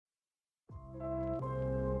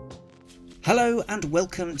Hello and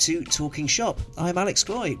welcome to Talking Shop. I'm Alex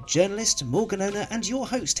Groy, journalist, Morgan owner and your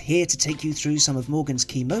host, here to take you through some of Morgan's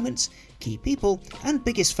key moments, key people and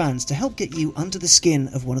biggest fans to help get you under the skin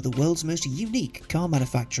of one of the world's most unique car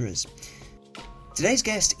manufacturers. Today's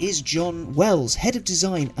guest is John Wells, Head of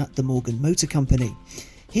Design at the Morgan Motor Company.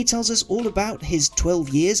 He tells us all about his 12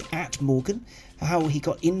 years at Morgan, how he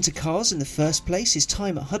got into cars in the first place, his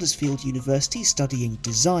time at Huddersfield University studying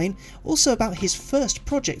design, also about his first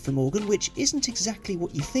project for Morgan, which isn't exactly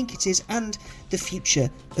what you think it is, and the future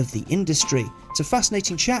of the industry. It's a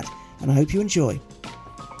fascinating chat, and I hope you enjoy.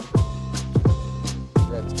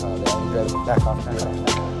 I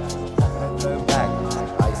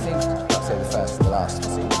think I'll say the first and the last.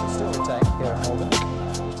 Still retained here at Morgan.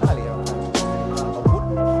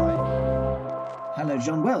 Hello,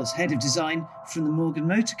 John Wells, Head of Design from the Morgan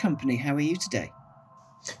Motor Company. How are you today?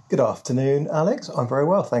 Good afternoon, Alex. I'm very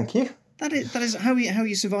well, thank you. That is. How are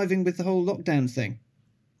you surviving with the whole lockdown thing?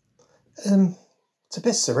 It's a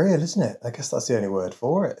bit surreal, isn't it? I guess that's the only word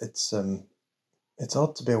for it. It's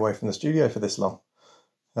odd to be away from the studio for this long.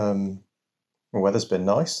 The weather's been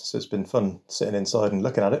nice, so it's been fun sitting inside and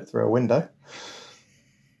looking at it through a window.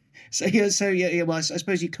 So yeah. Well, I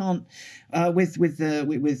suppose you can't with the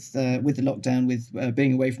lockdown, with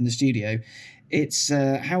being away from the studio. It's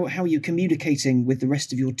how are you communicating with the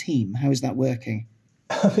rest of your team? How is that working?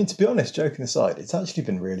 I mean, to be honest, joking aside, it's actually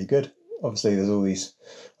been really good. Obviously, there's all these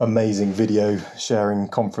amazing video sharing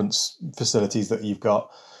conference facilities that you've got.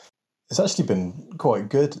 It's actually been quite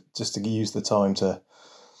good just to use the time to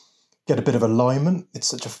get a bit of alignment. It's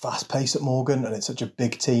such a fast pace at Morgan and it's such a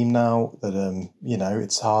big team now that,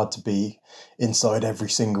 it's hard to be inside every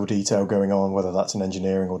single detail going on, whether that's in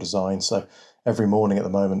engineering or design. So every morning at the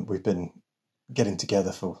moment, we've been getting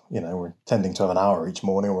together for, we're tending to have an hour each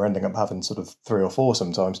morning. We're ending up having sort of 3 or 4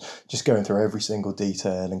 sometimes, just going through every single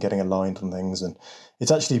detail and getting aligned on things. And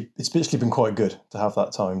it's actually been quite good to have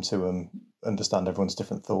that time to understand everyone's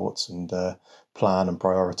different thoughts and plan and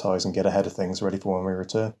prioritise and get ahead of things ready for when we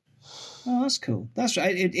return. Oh, that's cool. That's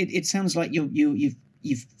right. It sounds like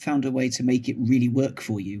you've found a way to make it really work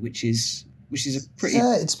for you, which is a pretty.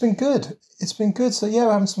 Yeah, it's been good. So yeah,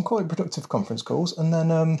 we're having some quite productive conference calls, and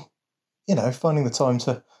then finding the time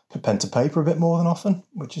to put pen to paper a bit more than often,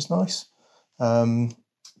 which is nice. And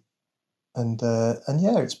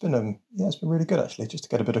it's been really good actually, just to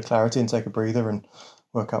get a bit of clarity and take a breather and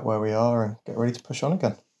work out where we are and get ready to push on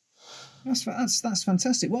again. That's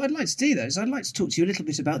fantastic. What I'd like to do, though, is I'd like to talk to you a little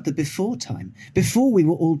bit about the before time. Before we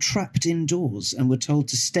were all trapped indoors and were told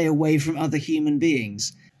to stay away from other human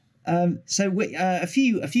beings. A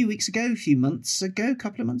few weeks ago, a few months ago, a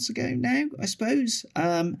couple of months ago now, I suppose,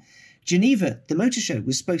 Geneva, the motor show,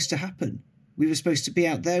 was supposed to happen. We were supposed to be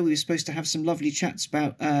out there. We were supposed to have some lovely chats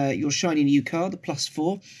about your shiny new car, the Plus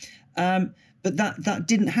 4. But that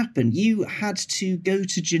didn't happen. You had to go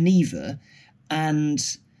to Geneva and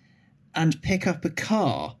pick up a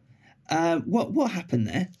car. What happened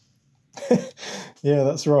there? Yeah,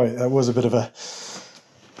 that's right. That was a bit of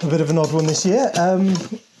an odd one this year.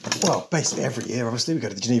 Well, basically every year, obviously, we go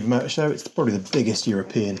to the Geneva Motor Show. It's probably the biggest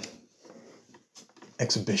European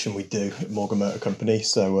exhibition we do at Morgan Motor Company.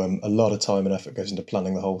 So a lot of time and effort goes into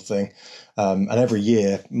planning the whole thing. And every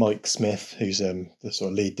year, Mike Smith, who's the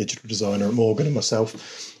sort of lead digital designer at Morgan, and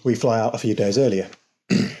myself, we fly out a few days earlier.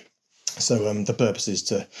 So the purpose is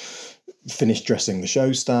to finish dressing the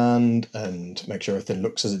show stand and make sure everything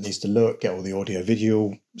looks as it needs to look, get all the audio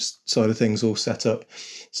video side of things all set up.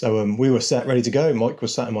 So we were set ready to go. Mike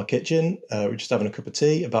was sat in my kitchen. We were just having a cup of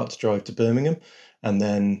tea, about to drive to Birmingham. And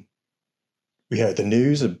then we heard the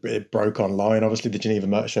news. It broke online, obviously, the Geneva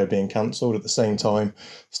Motor Show being cancelled. At the same time,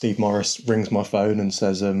 Steve Morris rings my phone and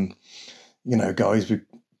says, guys,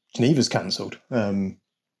 Geneva's cancelled.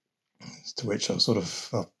 To which I was sort of,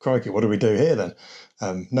 oh, crikey, what do we do here then?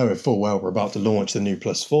 Knowing full well we're about to launch the new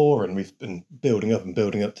Plus 4 and we've been building up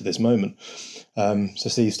to this moment. So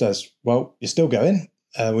Steve says, well, you're still going.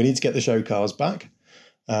 We need to get the show cars back.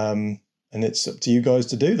 And it's up to you guys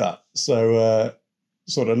to do that. So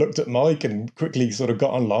sort of looked at Mike and quickly sort of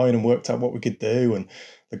got online and worked out what we could do. And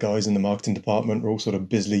the guys in the marketing department were all sort of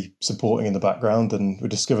busily supporting in the background. And we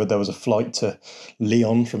discovered there was a flight to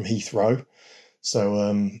Lyon from Heathrow.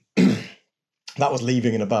 So that was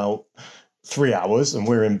leaving in about 3 hours, and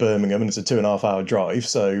we're in Birmingham and it's a 2.5 hour drive.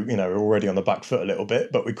 So, we're already on the back foot a little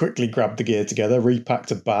bit, but we quickly grabbed the gear together, repacked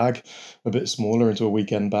a bag a bit smaller into a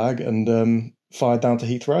weekend bag and fired down to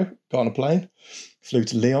Heathrow, got on a plane, flew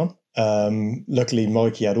to Lyon. Luckily,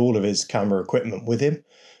 Mikey had all of his camera equipment with him,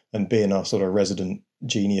 and being our sort of resident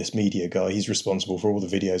genius media guy, he's responsible for all the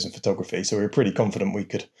videos and photography. So we were pretty confident we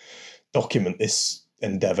could document this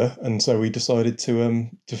endeavour, and so we decided to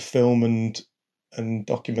film and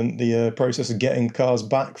document the process of getting cars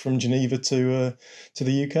back from Geneva to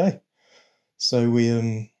the UK. So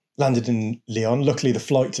we landed in Lyon. Luckily, the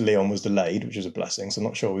flight to Lyon was delayed, which was a blessing. So I'm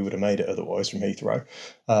not sure we would have made it otherwise from Heathrow.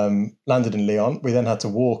 Landed in Lyon. We then had to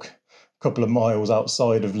walk a couple of miles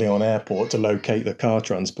outside of Lyon Airport to locate the car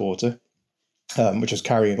transporter, which was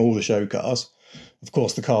carrying all the show cars. Of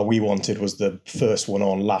course, the car we wanted was the first one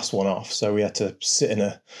on, last one off. So we had to sit in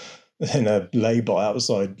a lay-by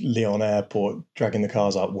outside Lyon Airport, dragging the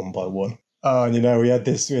cars out one by one. And we had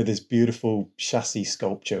this beautiful chassis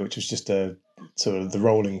sculpture, which was just a sort of the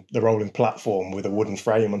rolling platform with a wooden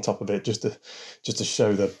frame on top of it, just to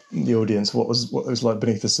show the audience what it was like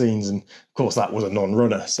beneath the scenes. And of course, that was a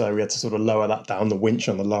non-runner, so we had to sort of lower that down. The winch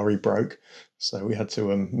on the lorry broke, so we had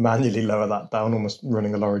to manually lower that down, almost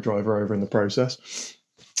running a lorry driver over in the process.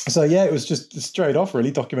 So yeah, it was just straight off,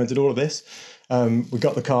 really documented all of this. We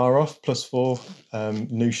got the car off,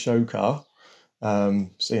 +4, new show car.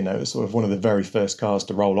 So it was sort of one of the very first cars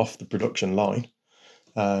to roll off the production line.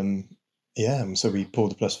 So we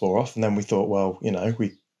pulled the +4 off, and then we thought, well,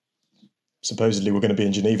 we supposedly were going to be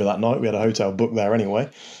in Geneva that night. We had a hotel booked there anyway,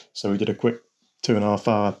 so we did a quick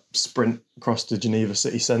 2.5-hour sprint across to Geneva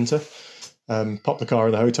city centre, popped the car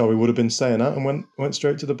in the hotel we would have been staying at, and went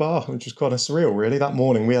straight to the bar, which was quite surreal, really. That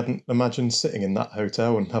morning we hadn't imagined sitting in that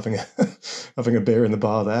hotel and having a beer in the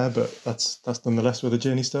bar there, but that's nonetheless where the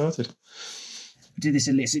journey started. Did this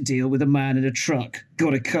illicit deal with a man in a truck,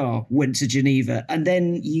 got a car, went to Geneva, and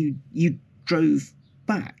then you drove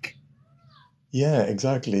back. Yeah,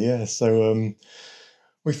 exactly. Yeah, so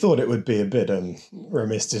we thought it would be a bit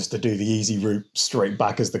remiss just to do the easy route straight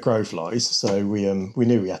back as the crow flies. So we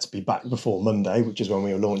knew we had to be back before Monday, which is when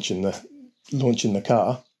we were launching the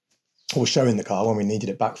car, or showing the car when we needed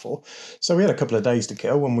it back for. So we had a couple of days to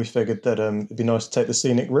kill when we figured that it'd be nice to take the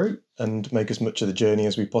scenic route and make as much of the journey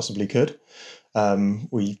as we possibly could.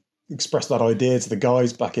 We expressed that idea to the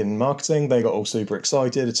guys back in marketing. They got all super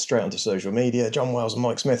excited. It's straight onto social media. John Wells and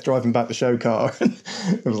Mike Smith driving back the show car.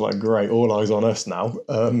 It was like, great, all eyes on us now,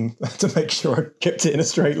 to make sure I kept it in a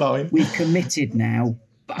straight line. We've committed now.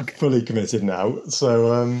 Fully committed now.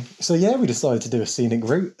 So yeah, we decided to do a scenic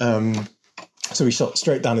route. So we shot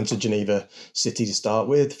straight down into Geneva city to start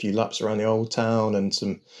with, a few laps around the old town and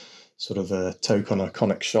some sort of token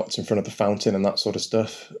iconic shots in front of the fountain and that sort of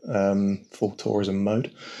stuff, full tourism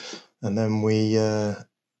mode. And then we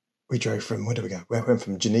drove from, where did we go? We went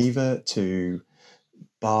from Geneva to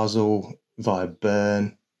Basel via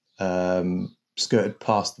Bern, skirted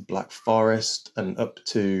past the Black Forest and up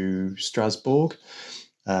to Strasbourg,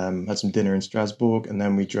 had some dinner in Strasbourg, and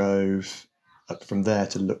then we drove up from there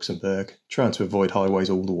to Luxembourg, trying to avoid highways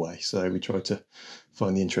all the way. So we tried to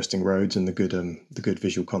find the interesting roads and the good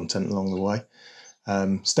visual content along the way.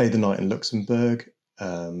 Stayed the night in Luxembourg,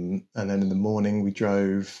 and then in the morning we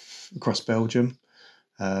drove across Belgium,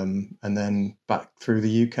 and then back through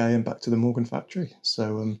the UK and back to the Morgan factory.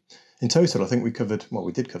 So in total, I think we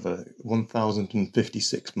did cover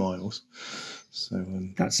 1,056 miles. So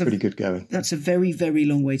that's pretty good going. That's a very, very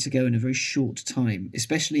long way to go in a very short time,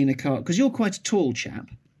 especially in a car, because you're quite a tall chap.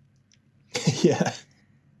 Yeah.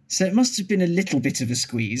 So it must have been a little bit of a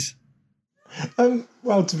squeeze.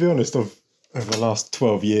 Well, to be honest, over the last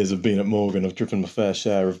 12 years of being at Morgan, I've driven my fair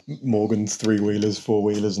share of Morgan's 3-wheelers,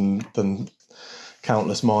 4-wheelers, and done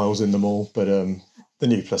countless miles in them all. But the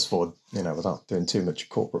new +4, without doing too much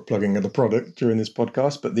corporate plugging of the product during this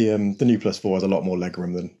podcast, but the new +4 has a lot more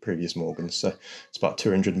legroom than previous Morgans. So it's about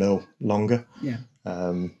 200mm longer. Yeah.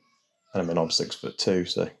 And I mean, I'm 6'2",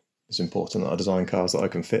 so it's important that I design cars that I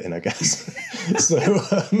can fit in, I guess.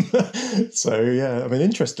 So yeah, I mean,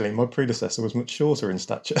 interestingly, my predecessor was much shorter in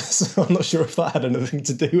stature, so I'm not sure if that had anything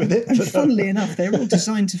to do with it. And funnily enough, they're all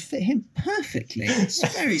designed to fit him perfectly. It's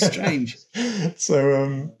very strange.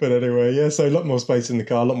 So, but anyway, yeah, so a lot more space in the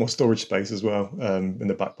car, a lot more storage space as well, in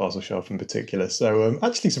the back parcel shelf in particular. So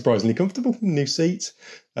actually surprisingly comfortable, new seats.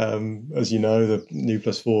 As you know, the new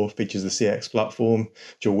 +4 features the CX platform,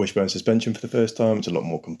 dual wishbone suspension for the first time. It's a lot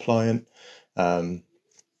more compliant,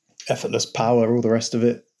 effortless power, all the rest of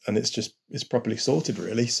it, and it's properly sorted,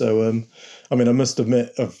 really. So I mean, I must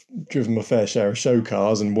admit I've driven my fair share of show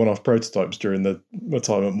cars and one-off prototypes during my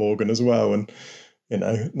time at Morgan as well, and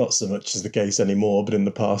not so much as the case anymore, but in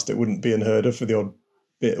the past it wouldn't be unheard of for the odd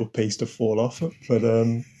bit or piece to fall off. But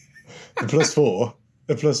the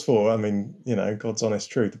 +4, I mean, God's honest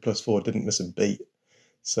truth, the +4 didn't miss a beat.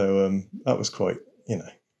 So that was quite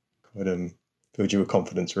filled you with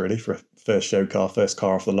confidence, really, for a first show car, first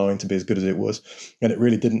car off the line to be as good as it was. And it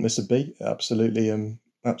really didn't miss a beat. Absolutely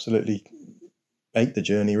ate the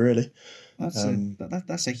journey, really.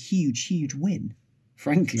 That's a huge win,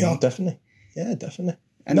 frankly. Yeah, definitely. Yeah, definitely.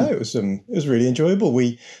 No, it was really enjoyable.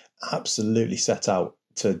 We absolutely set out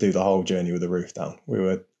to do the whole journey with the roof down. We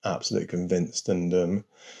were absolutely convinced, and I'm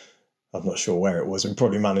not sure where it was. We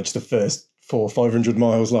probably managed the first 400 or 500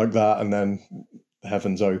 miles like that, and then the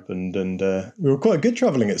heavens opened, and we were quite good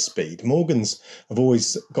travelling at speed. Morgans have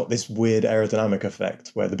always got this weird aerodynamic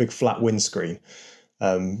effect where the big flat windscreen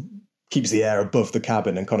keeps the air above the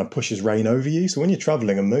cabin and kind of pushes rain over you. So when you're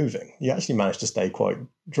travelling and moving, you actually manage to stay quite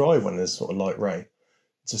dry when there's sort of light rain.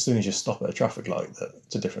 It's as soon as you stop at a traffic light that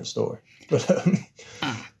it's a different story. But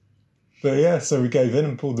yeah, so we gave in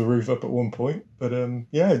and pulled the roof up at one point. But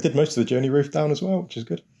yeah, it did most of the journey roof down as well, which is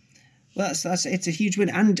good. Well, it's a huge win,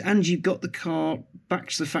 and you got the car back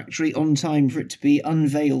to the factory on time for it to be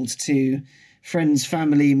unveiled to friends,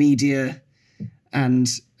 family, media, and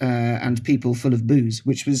people full of booze,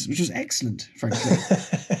 which was excellent, frankly.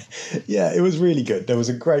 Yeah, it was really good. There was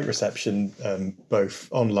a great reception, both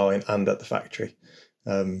online and at the factory.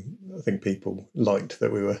 I think people liked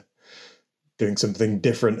that we were doing something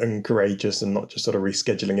different and courageous, and not just sort of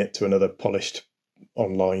rescheduling it to another polished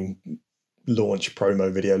online launch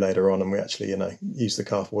promo video later on. And we actually, used the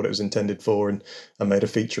car for what it was intended for, and made a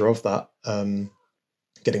feature of that.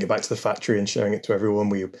 Getting it back to the factory and showing it to everyone.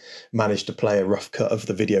 We managed to play a rough cut of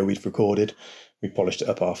the video we'd recorded. We polished it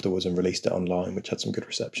up afterwards and released it online, which had some good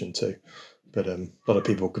reception too. But a lot of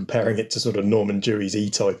people comparing it to sort of Norman Dewey's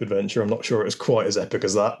E-Type adventure. I'm not sure it was quite as epic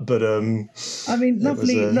as that, but I mean,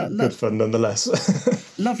 lovely, good fun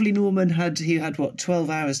nonetheless. Lovely Norman had 12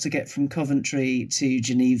 hours to get from Coventry to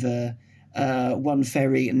Geneva, one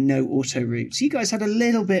ferry and no auto routes. You guys had a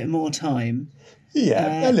little bit more time.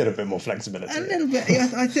 Yeah, a little bit more flexibility. A little bit. Yeah,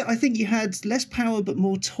 I think you had less power but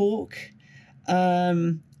more torque,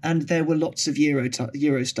 and there were lots of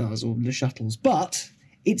Eurostars or Le Shuttles, but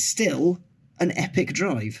it's still an epic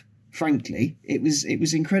drive. Frankly, it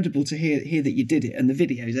was incredible to hear that you did it, and the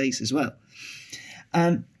video's ace as well.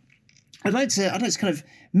 I'd like to kind of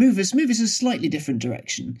move us in a slightly different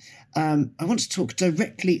direction. I want to talk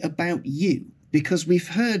directly about you, because we've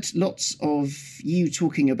heard lots of you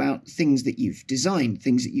talking about things that you've designed,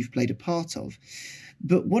 things that you've played a part of.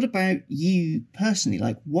 But what about you personally?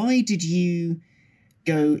 Like, why did you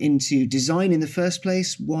go into design in the first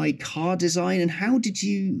place? Why car design? And how did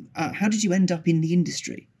you end up in the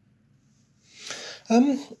industry?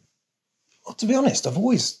 Well, to be honest,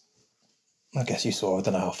 I guess you I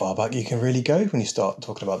don't know how far back you can really go when you start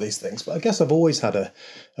talking about these things, but I guess I've always had a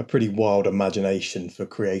pretty wild imagination for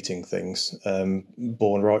creating things.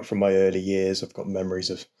 Born right from my early years, I've got memories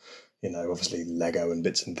of, obviously Lego and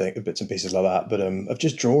bits and pieces like that, but of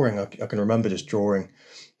just drawing. I can remember just drawing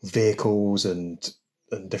vehicles and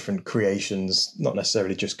different creations, not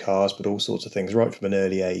necessarily just cars, but all sorts of things right from an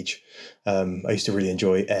early age. I used to really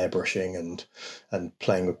enjoy airbrushing and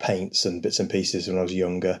playing with paints and bits and pieces when I was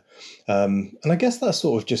younger. And I guess that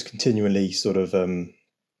sort of just continually sort of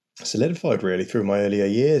solidified really through my earlier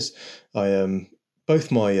years.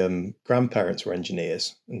 Both my grandparents were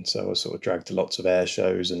engineers, and so I was sort of dragged to lots of air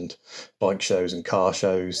shows and bike shows and car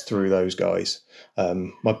shows through those guys.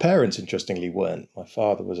 My parents, interestingly, weren't. My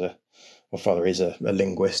father is a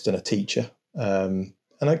linguist and a teacher. And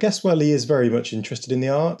I guess, he is very much interested in the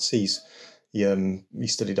arts. He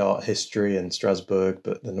studied art history in Strasbourg,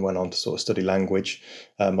 but then went on to sort of study language.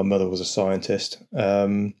 My mother was a scientist.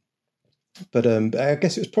 But I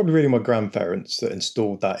guess it was probably really my grandparents that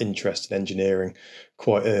installed that interest in engineering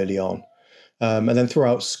quite early on. And then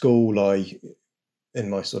throughout school,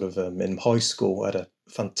 in high school, I had a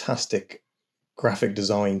fantastic graphic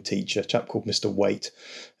design teacher, a chap called Mr. Waite,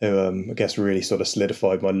 who I guess really sort of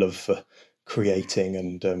solidified my love for creating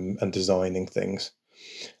and designing things.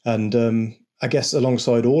 And I guess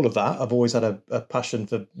alongside all of that, I've always had a passion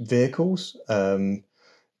for vehicles,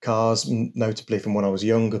 cars, notably from when I was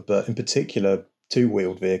younger, but in particular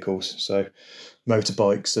two-wheeled vehicles, so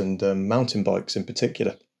motorbikes and mountain bikes in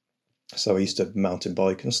particular. So I used to mountain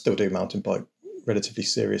bike, and still do mountain bike relatively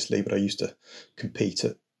seriously, but I used to compete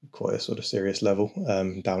at quite a sort of serious level,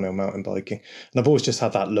 downhill mountain biking. And I've always just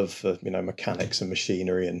had that love for, mechanics and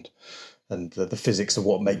machinery and the physics of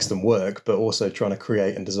what makes them work, but also trying to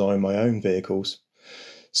create and design my own vehicles.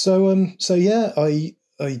 So yeah, I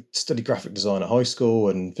studied graphic design at high school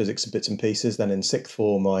and physics and bits and pieces. Then in sixth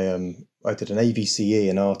form, I did an AVCE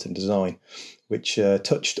in art and design, which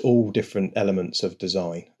touched all different elements of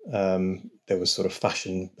design. There was sort of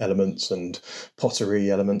fashion elements and pottery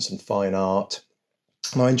elements and fine art.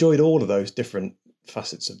 And I enjoyed all of those different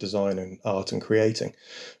facets of design and art and creating.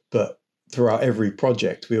 But throughout every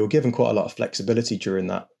project, we were given quite a lot of flexibility during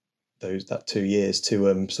that that 2 years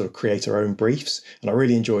to sort of create our own briefs, and I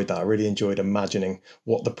really enjoyed that. I really enjoyed imagining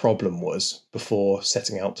what the problem was before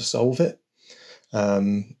setting out to solve it.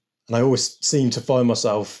 And I always seem to find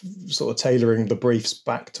myself sort of tailoring the briefs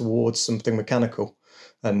back towards something mechanical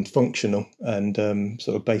and functional and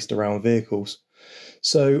sort of based around vehicles.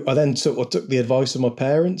 So I then sort of took the advice of my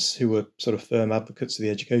parents, who were sort of firm advocates of the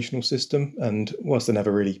educational system. And whilst they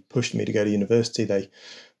never really pushed me to go to university,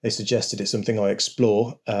 they suggested it's something I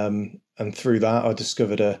explore. And through that, I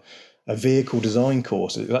discovered a vehicle design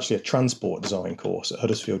course. It was actually a transport design course at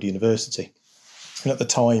Huddersfield University. And at the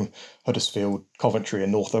time, Huddersfield, Coventry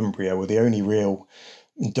and Northumbria were the only real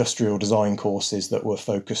industrial design courses that were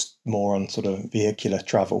focused more on sort of vehicular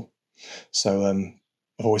travel. So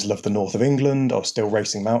I've always loved the north of England. I was still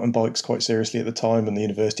racing mountain bikes quite seriously at the time, and the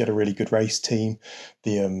university had a really good race team.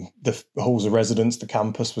 The halls of residence, the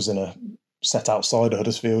campus was set outside of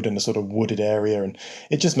Huddersfield in a sort of wooded area, and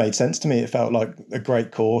it just made sense to me. It felt like a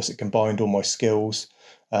great course. It combined all my skills.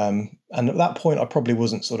 And at that point, I probably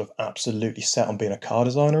wasn't sort of absolutely set on being a car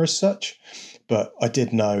designer as such, but I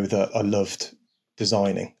did know that I loved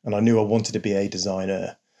designing, and I knew I wanted to be a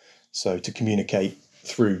designer. So to communicate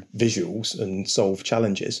through visuals and solve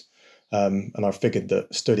challenges. And I figured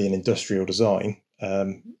that studying industrial design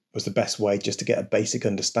was the best way just to get a basic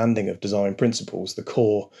understanding of design principles, the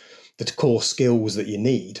core skills that you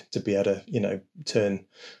need to be able to, turn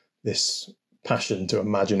this passion to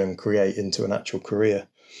imagine and create into an actual career.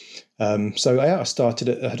 So I started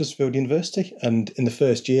at Huddersfield University, and in the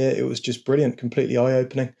first year it was just brilliant, completely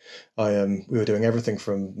eye-opening. We were doing everything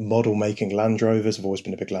from model making Land Rovers. I've always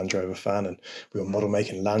been a big Land Rover fan, and we were model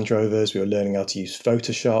making Land Rovers. We were learning how to use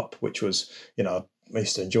Photoshop, which was, I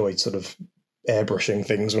used to enjoy sort of airbrushing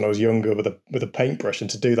things when I was younger with a paintbrush, and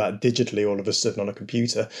to do that digitally all of a sudden on a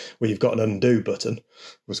computer where you've got an undo button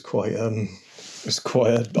was quite an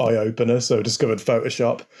eye-opener. So I discovered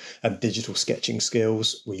Photoshop and digital sketching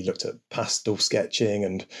skills. We looked at pastel sketching,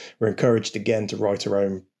 and were encouraged again to write our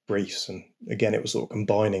own briefs. And again, it was sort of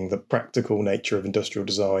combining the practical nature of industrial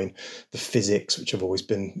design, the physics, which I've always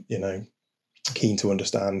been, keen to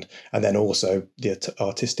understand, and then also the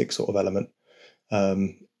artistic sort of element,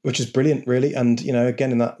 which is brilliant, really. And,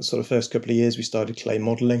 again, in that sort of first couple of years, we started clay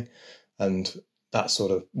modelling, and that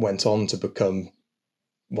sort of went on to become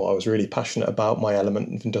what I was really passionate about, my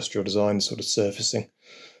element of industrial design, sort of surfacing,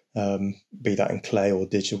 be that in clay or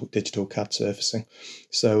digital CAD surfacing.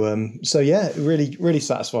 So yeah, really, really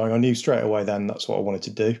satisfying. I knew straight away then that's what I wanted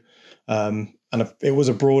to do. And it was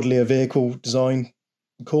broadly a vehicle design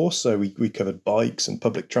course. So we covered bikes and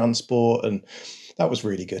public transport, and that was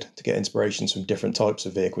really good to get inspirations from different types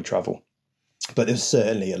of vehicle travel. But there's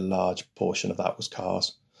certainly a large portion of that was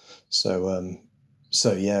cars. So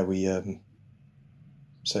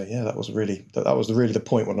yeah, that was really the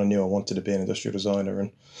point when I knew I wanted to be an industrial designer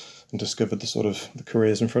and discovered the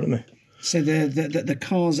careers in front of me. So the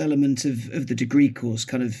cars element of the degree course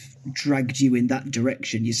kind of dragged you in that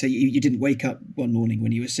direction. You say you didn't wake up one morning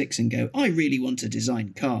when you were 6 and go, I really want to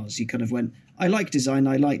design cars. You kind of went, I like design,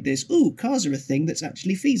 I like this. Ooh, cars are a thing that's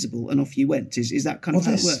actually feasible, and off you went. Is that kind of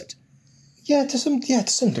how it worked? Yeah, to some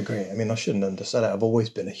degree. I mean, I shouldn't undersell it. I've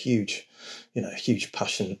always been a huge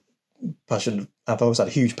passion. I've always had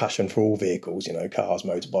a huge passion for all vehicles, cars,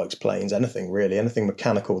 motorbikes, planes, anything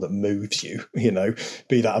mechanical that moves you,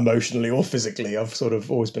 be that emotionally or physically. I've sort of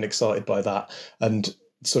always been excited by that. And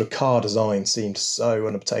sort of car design seemed so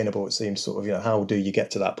unobtainable. It seemed sort of, how do you get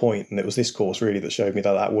to that point? And it was this course really that showed me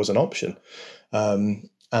that was an option. And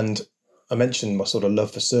I mentioned my sort of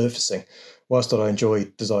love for surfacing. Whilst I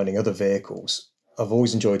enjoyed designing other vehicles, I've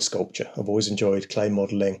always enjoyed sculpture. I've always enjoyed clay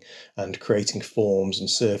modelling and creating forms and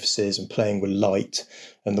surfaces and playing with light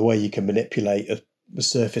and the way you can manipulate the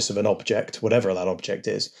surface of an object, whatever that object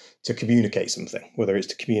is, to communicate something, whether it's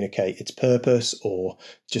to communicate its purpose or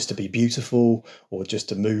just to be beautiful or just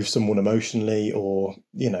to move someone emotionally or,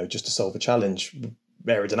 just to solve a challenge.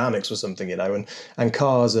 Aerodynamics or something, and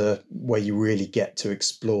cars are where you really get to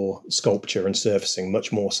explore sculpture and surfacing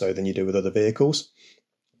much more so than you do with other vehicles.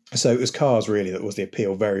 So it was cars really that was the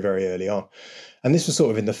appeal very, very early on. And this was sort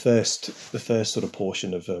of in the first sort of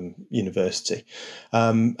portion of university.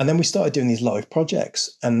 And then we started doing these live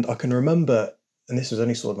projects. And I can remember, and this was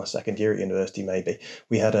only sort of my second year at university maybe,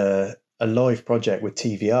 we had a live project with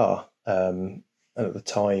TVR. And at the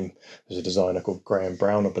time, there was a designer called Graham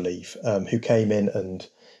Brown, I believe, who came in and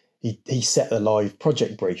he set a live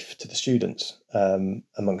project brief to the students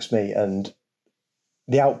amongst me. And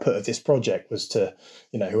the output of this project was to,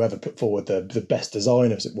 whoever put forward the best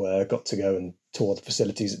design, as it were, got to go and tour the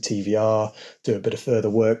facilities at TVR, do a bit of further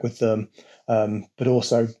work with them, but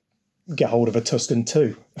also get hold of a Tuscan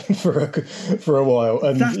 2 for a while.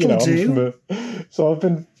 And That'll do.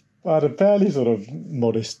 So I had a fairly sort of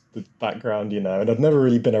modest background, and I'd never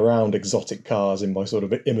really been around exotic cars in my sort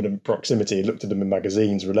of imminent proximity. Looked at them in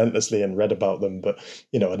magazines relentlessly and read about them, but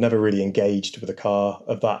I'd never really engaged with a car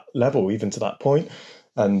of that level, even to that point.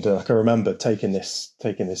 And I can remember taking this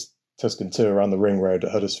Tuscan 2 around the ring road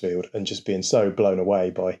at Huddersfield and just being so blown away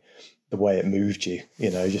by the way it moved you,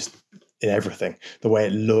 just in everything, the way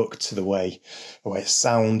it looked, the way it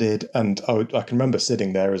sounded. And I can remember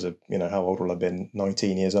sitting there as how old will I have been?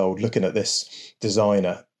 19 years old, looking at this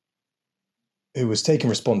designer who was taking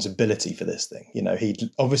responsibility for this thing.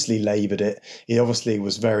 He'd obviously laboured it. He obviously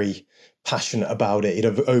was very passionate about it. He'd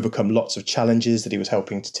overcome lots of challenges that he was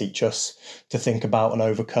helping to teach us to think about and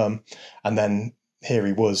overcome. And then here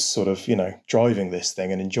he was sort of, driving this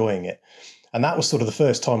thing and enjoying it. And that was sort of the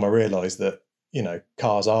first time I realised that,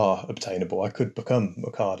 cars are obtainable. I could become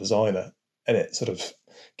a car designer, and it sort of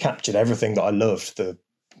captured everything that I loved, the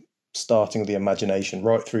starting of the imagination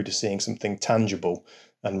right through to seeing something tangible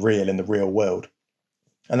and real in the real world.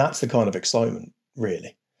 And that's the kind of excitement,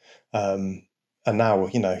 really. And now,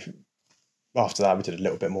 after that, we did a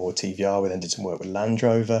little bit more with TVR. We then did some work with Land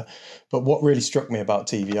Rover. But what really struck me about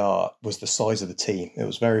TVR was the size of the team. It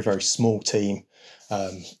was a very, very small team,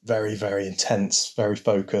 very, very intense, very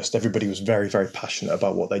focused. Everybody was very, very passionate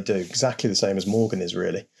about what they do, exactly the same as Morgan is,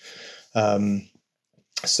 really.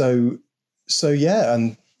 So yeah,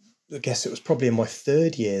 and I guess it was probably in my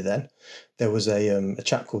third year then, there was a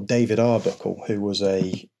chap called David Arbuckle, who was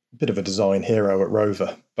a bit of a design hero at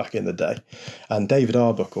Rover back in the day. And David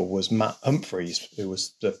Arbuckle was Matt Humphreys, who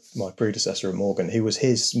was my predecessor at Morgan. He was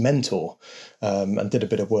his mentor, and did a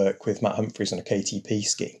bit of work with Matt Humphreys on a KTP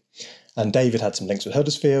scheme. And David had some links with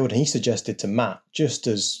Huddersfield, and he suggested to Matt, just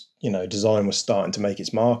as design was starting to make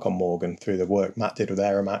its mark on Morgan through the work Matt did with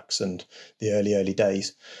Aeromax and the early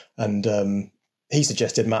days. And he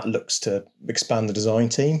suggested Matt looks to expand the design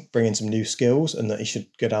team, bring in some new skills, and that he should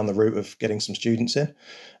go down the route of getting some students in.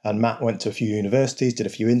 And Matt went to a few universities, did a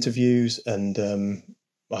few interviews, and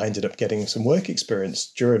I ended up getting some work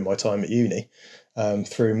experience during my time at uni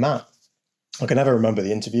through Matt. I can never remember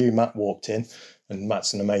the interview. Matt walked in, and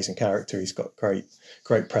Matt's an amazing character. He's got great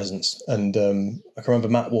presence. And I can remember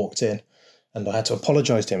Matt walked in, and I had to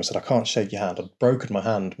apologise to him. I said, I can't shake your hand. I'd broken my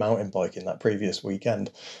hand mountain biking that previous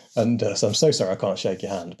weekend. And so I'm so sorry I can't shake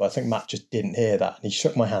your hand. But I think Matt just didn't hear that. And he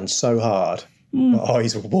shook my hand so hard, my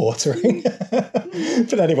eyes were watering.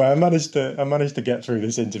 But anyway, I managed to get through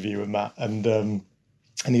this interview with Matt, and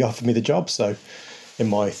he offered me the job. So in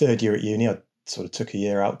my third year at uni, I sort of took a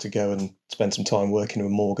year out to go and spend some time working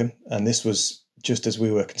with Morgan. And this was just as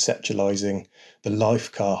we were conceptualising the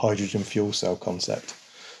life car hydrogen fuel cell concept.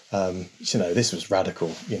 This was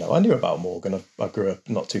radical. I knew about Morgan. I grew up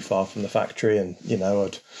not too far from the factory, and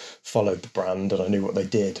I'd followed the brand and I knew what they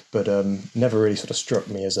did, but never really sort of struck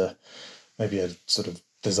me as maybe a sort of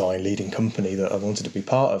design leading company that I wanted to be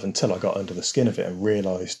part of until I got under the skin of it and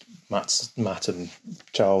realised Matt and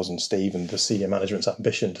Charles and Steve and the senior management's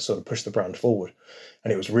ambition to sort of push the brand forward.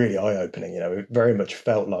 And it was really eye-opening. It very much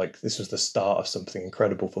felt like this was the start of something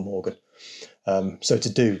incredible for Morgan. So to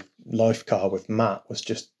do Life Car with Matt was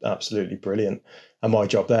just absolutely brilliant. And my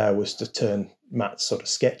job there was to turn Matt's sort of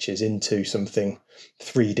sketches into something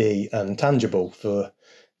 3D and tangible for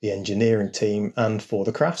the engineering team and for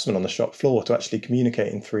the craftsmen on the shop floor to actually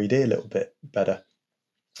communicate in 3D a little bit better.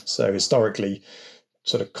 So historically,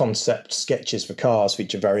 sort of concept sketches for cars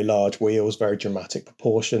feature very large wheels, very dramatic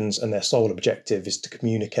proportions, and their sole objective is to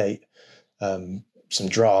communicate some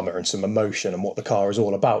drama and some emotion and what the car is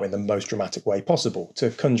all about in the most dramatic way possible to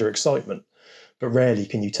conjure excitement. But rarely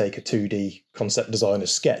can you take a 2D concept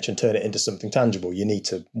designer's sketch and turn it into something tangible. You need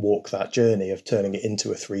to walk that journey of turning it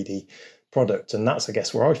into a 3D product. And that's, I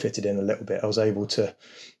guess, where I fitted in a little bit. I was able to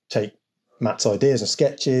take Matt's ideas and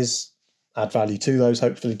sketches, add value to those,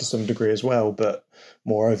 hopefully to some degree as well, but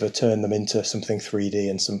moreover, turn them into something 3D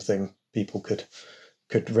and something people could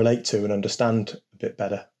relate to and understand a bit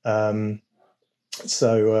better.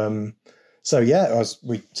 So yeah,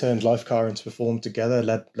 we turned Life Car into a form together,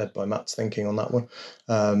 led by Matt's thinking on that one.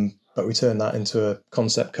 But we turned that into a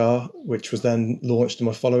concept car, which was then launched in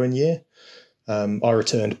my following year. I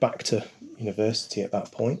returned back to university at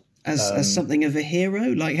that point. As something of a hero?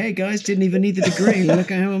 Like, hey guys, didn't even need the degree.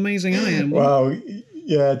 Look at how amazing I am. Well,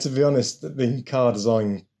 yeah, to be honest, the car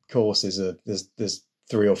design courses there's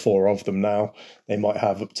 3 or 4 of them now. They might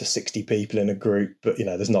have up to 60 people in a group, but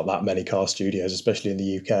there's not that many car studios, especially in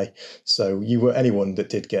the UK. So anyone that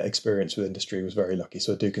did get experience with industry was very lucky.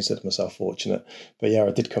 So I do consider myself fortunate. But yeah,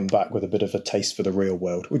 I did come back with a bit of a taste for the real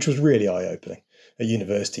world, which was really eye-opening. at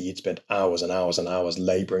university, you'd spend hours and hours and hours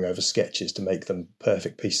labouring over sketches to make them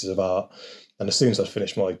perfect pieces of art. And as soon as I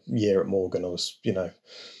finished my year at Morgan, I was,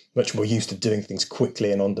 much more used to doing things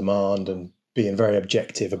quickly and on demand, and being very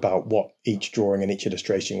objective about what each drawing and each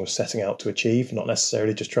illustration was setting out to achieve, not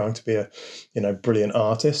necessarily just trying to be a, brilliant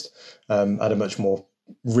artist. I had a much more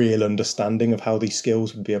real understanding of how these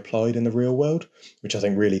skills would be applied in the real world, which I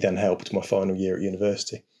think really then helped my final year at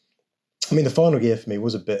university. I mean, the final year for me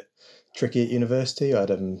was a bit tricky at university. I had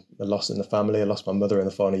a loss in the family. I lost my mother in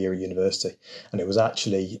the final year at university. And it was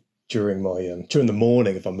actually during the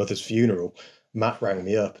morning of my mother's funeral, Matt rang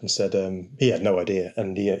me up and said, he had no idea.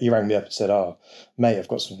 And he rang me up and said, mate, I've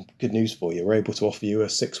got some good news for you. We're able to offer you a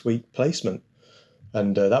 6-week placement.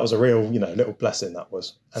 And that was a real, little blessing, that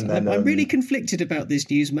was. And so then I'm really conflicted about this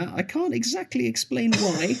news, Matt. I can't exactly explain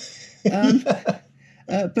why.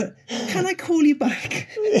 But can I call you back?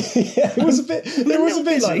 Yeah, it was a bit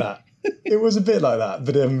like that. It was a bit like that.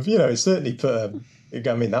 But, it certainly put...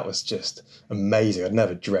 that was just amazing. I'd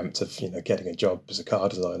never dreamt of, getting a job as a car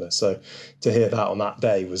designer. So to hear that on that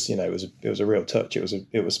day was, it was a real touch.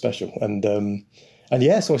 It was special.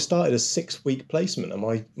 So I started a 6-week placement,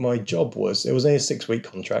 and my job was, it was only a 6-week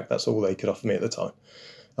contract. That's all they could offer me at the time.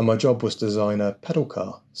 And my job was to design a pedal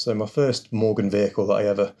car. So my first Morgan vehicle that I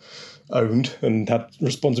ever owned and had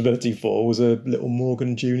responsibility for was a little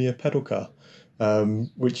Morgan Junior pedal car.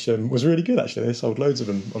 Which was really good, actually. They sold loads of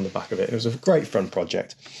them on the back of it. It was a great fun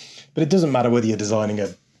project. But it doesn't matter whether you're designing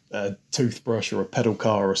a toothbrush or a pedal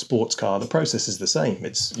car or a sports car. The process is the same.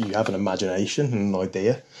 You have an imagination and an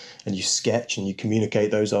idea, and you sketch and you communicate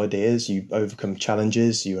those ideas. You overcome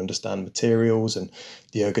challenges. You understand materials and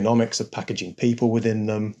the ergonomics of packaging people within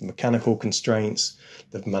them, the mechanical constraints,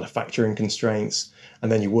 the manufacturing constraints.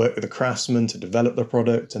 And then you work with a craftsman to develop the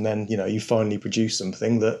product. And then, you finally produce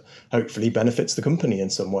something that hopefully benefits the company in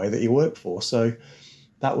some way that you work for. So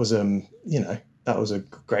that was, that was a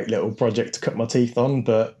great little project to cut my teeth on.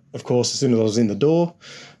 But of course, as soon as I was in the door,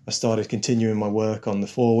 I started continuing my work on the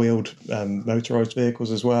 4-wheeled motorised vehicles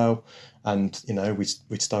as well. And, we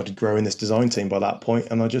started growing this design team by that point,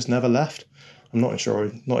 and I just never left. I'm not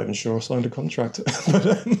even sure I signed a contract, but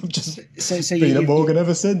I've just been at Morgan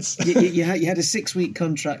ever since. you had a 6-week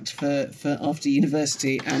contract for after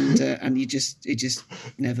university, and it just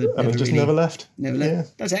never left. Never left. Yeah.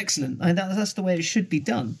 That's excellent. That's the way it should be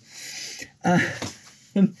done.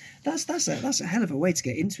 That's a hell of a way to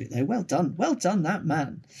get into it, though. Well done, that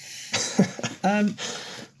man.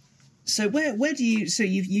 So where do you? So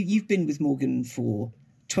you've been with Morgan for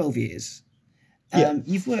 12 years.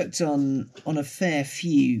 You've worked on a fair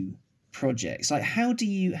few projects. Like, how do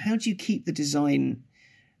you keep the design?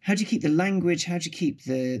 How do you keep the language? How do you keep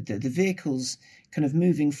the vehicles kind of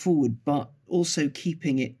moving forward, but also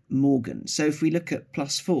keeping it Morgan? So if we look at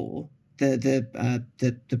Plus 4,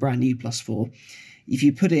 the brand new Plus 4, if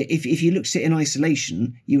you put it, if you looked at it in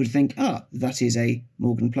isolation, you would think, that is a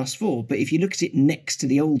Morgan Plus 4. But if you look at it next to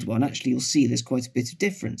the old one, actually, you'll see there's quite a bit of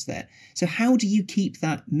difference there. So how do you keep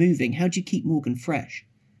that moving? How do you keep Morgan fresh?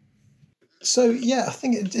 So, I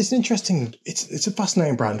think it's interesting. It's a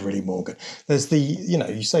fascinating brand, really, Morgan. There's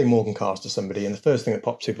you say Morgan cars to somebody, and the first thing that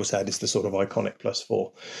pops to people's head is the sort of iconic Plus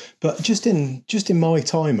 4. But just in my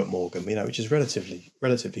time at Morgan, which is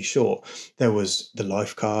relatively short, there was the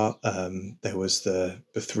Life car, there was the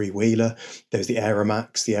 3-wheeler, there was the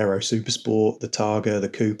Aeromax, the Aero Supersport, the Targa, the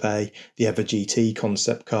Coupe, the Ever GT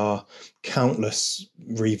concept car, countless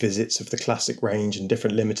revisits of the classic range and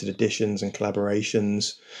different limited editions and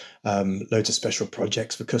collaborations. Loads of special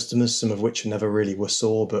projects for customers, some of which never really were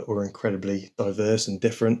saw, but were incredibly diverse and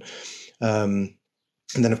different. And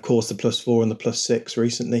then, of course, the Plus 4 and the Plus 6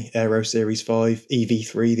 recently, Aero Series 5,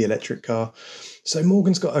 EV3, the electric car. So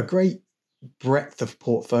Morgan's got a great breadth of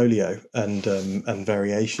portfolio and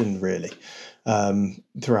variation, really,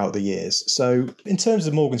 throughout the years. So in terms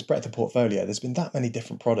of Morgan's breadth of portfolio, there's been that many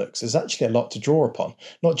different products. There's actually a lot to draw upon,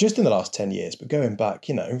 not just in the last 10 years, but going back,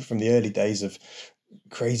 from the early days of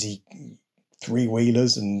crazy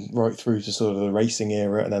 3-wheelers and right through to sort of the racing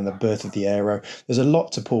era and then the birth of the Aero. There's a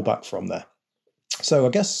lot to pull back from there. So I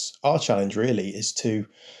guess our challenge really is to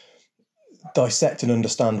dissect and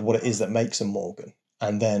understand what it is that makes a Morgan,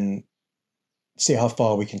 and then see how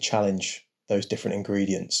far we can challenge those different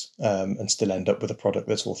ingredients and still end up with a product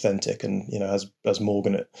that's authentic and, has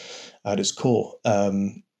Morgan at its core.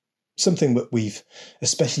 Something that we've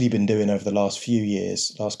especially been doing over the last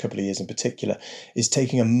couple of years in particular, is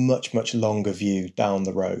taking a much, much longer view down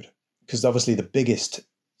the road. Because obviously the biggest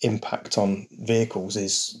impact on vehicles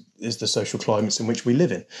is the social climates in which we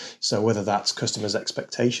live in. So whether that's customers'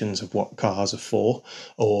 expectations of what cars are for,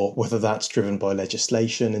 or whether that's driven by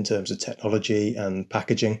legislation in terms of technology and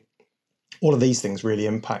packaging, all of these things really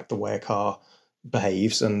impact the way a car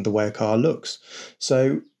behaves and the way a car looks.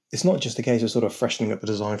 So it's not just a case of sort of freshening up the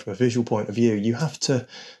design from a visual point of view. You have to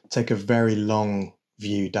take a very long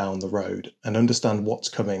view down the road and understand what's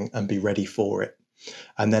coming and be ready for it.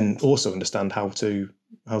 And then also understand how to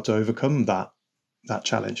overcome that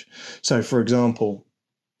challenge. So, for example,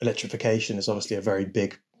 electrification is obviously a very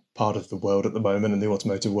big part of the world at the moment, and the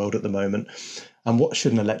automotive world at the moment. And what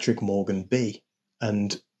should an electric Morgan be?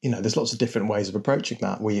 And there's lots of different ways of approaching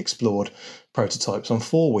that. We explored prototypes on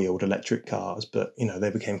four-wheeled electric cars, but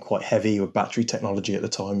they became quite heavy with battery technology at the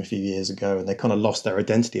time a few years ago, and they kind of lost their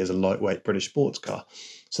identity as a lightweight British sports car.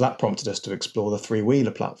 So that prompted us to explore the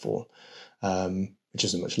three-wheeler platform, which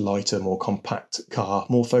is a much lighter, more compact car,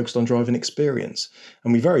 more focused on driving experience.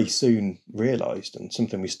 And we very soon realised, and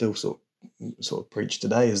something we still sort of preach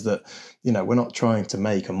today, is that we're not trying to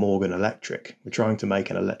make a Morgan electric. We're trying to make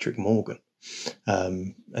an electric Morgan.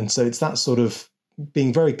 And so it's that sort of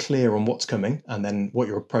being very clear on what's coming and then what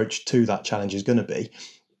your approach to that challenge is going to be,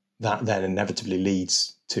 that then inevitably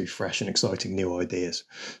leads to fresh and exciting new ideas.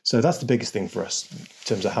 So that's the biggest thing for us in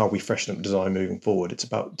terms of how we freshen up design moving forward. It's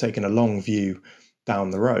about taking a long view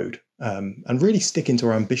down the road, and really sticking to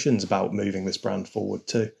our ambitions about moving this brand forward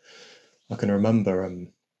too. I can remember,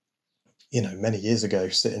 many years ago,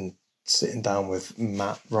 sitting down with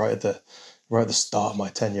Matt right at the start of my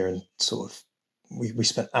tenure, and sort of we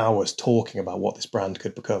spent hours talking about what this brand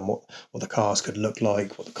could become, what the cars could look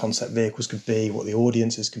like, what the concept vehicles could be, what the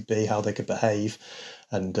audiences could be, how they could behave.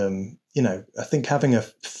 And, I think having a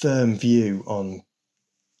firm view on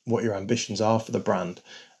what your ambitions are for the brand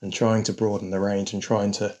and trying to broaden the range and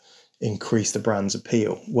trying to increase the brand's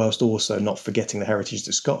appeal, whilst also not forgetting the heritage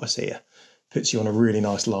that's got us here, puts you on a really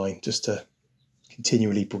nice line just to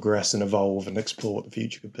continually progress and evolve and explore what the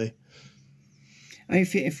future could be.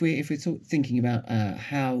 If we're thinking about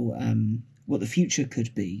what the future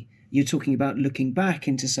could be, you're talking about looking back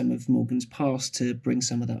into some of Morgan's past to bring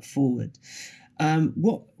some of that forward.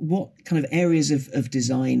 What kind of areas of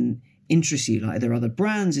design interest you? Like, are there other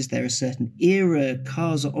brands? Is there a certain era,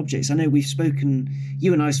 cars or objects? I know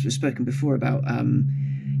you and I have spoken before about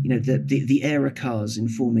the era cars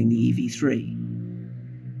informing the EV3.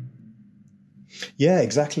 Yeah,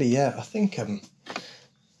 exactly. Yeah, I think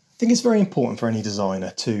it's very important for any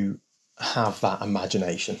designer to have that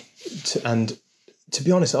imagination. And to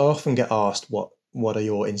be honest, I often get asked, what are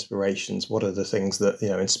your inspirations? What are the things that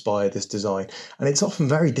inspire this design? And it's often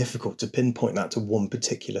very difficult to pinpoint that to one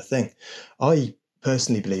particular thing. I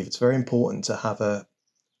personally believe it's very important to have a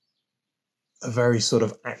very sort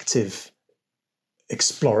of active,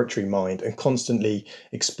 exploratory mind and constantly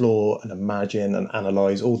explore and imagine and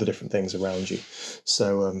analyze all the different things around you.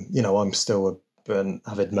 So, I'm still an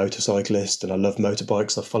avid motorcyclist and I love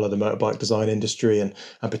motorbikes. I follow the motorbike design industry and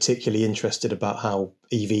I'm particularly interested about how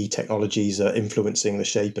EV technologies are influencing the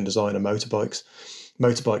shape and design of motorbikes.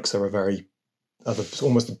 Motorbikes are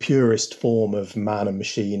almost the purest form of man and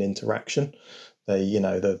machine interaction.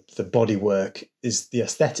 The bodywork is the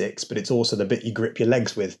aesthetics, but it's also the bit you grip your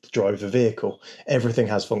legs with to drive the vehicle. Everything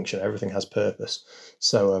has function, everything has purpose.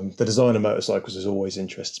 So the design of motorcycles has always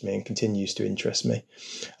interested me and continues to interest me.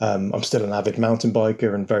 I'm still an avid mountain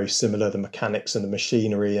biker, and very similar, the mechanics and the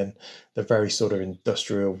machinery and the very sort of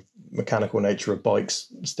industrial mechanical nature of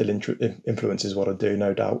bikes still influences what I do,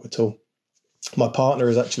 no doubt at all. My partner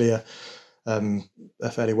is actually a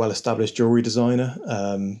fairly well-established jewellery designer,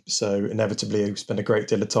 so inevitably I spend a great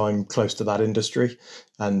deal of time close to that industry,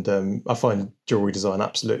 and I find jewellery design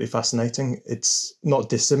absolutely fascinating. It's not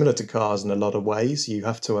dissimilar to cars in a lot of ways. You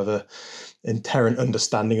have to have an inherent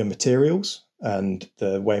understanding of materials and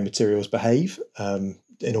the way materials behave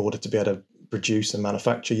in order to be able to produce and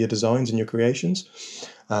manufacture your designs and your creations,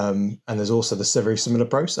 and there's also the very similar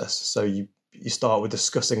process. So you start with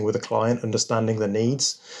discussing with a client, understanding their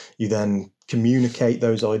needs. You then communicate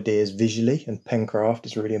those ideas visually, and pen craft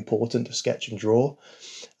is really important to sketch and draw.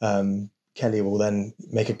 Kelly will then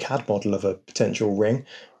make a CAD model of a potential ring,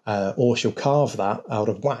 or she'll carve that out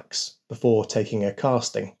of wax before taking a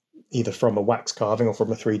casting, either from a wax carving or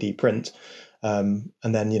from a 3D print, and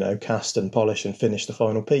then, cast and polish and finish the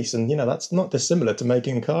final piece. And, that's not dissimilar to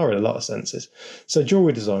making a car in a lot of senses. So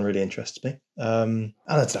jewelry design really interests me. And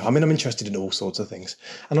I don't know, I'm interested in all sorts of things.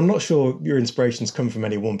 And I'm not sure your inspirations come from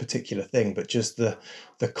any one particular thing, but just the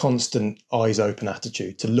constant eyes open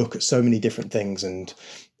attitude to look at so many different things and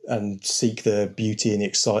and seek the beauty and the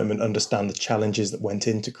excitement, understand the challenges that went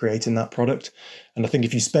into creating that product. And I think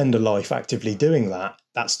if you spend a life actively doing that,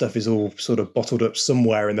 that stuff is all sort of bottled up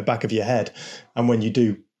somewhere in the back of your head. And when you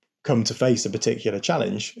do come to face a particular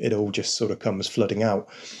challenge, it all just sort of comes flooding out.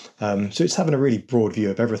 So it's having a really broad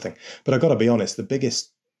view of everything. But I've got to be honest, the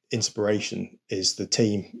biggest inspiration is the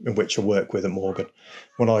team in which I work with at Morgan.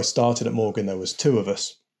 When I started at Morgan, there was 2 of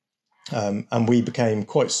us, and we became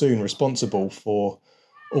quite soon responsible for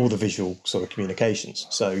all the visual sort of communications.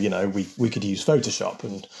 So, you know, we could use Photoshop,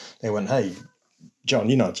 and they went, hey, John,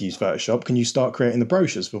 you know how to use Photoshop. Can you start creating the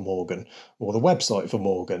brochures for Morgan or the website for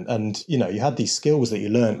Morgan? And, you know, you had these skills that you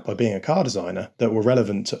learned by being a car designer that were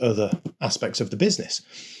relevant to other aspects of the business.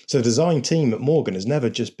 So the design team at Morgan has never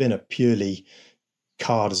just been a purely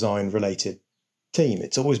car design related team.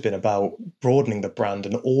 It's always been about broadening the brand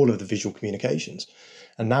and all of the visual communications.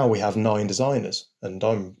 And now we have 9 designers, and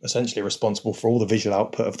I'm essentially responsible for all the visual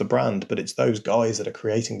output of the brand. But it's those guys that are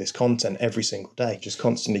creating this content every single day, just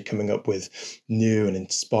constantly coming up with new and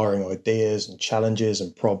inspiring ideas and challenges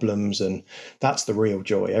and problems. And that's the real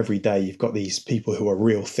joy. Every day you've got these people who are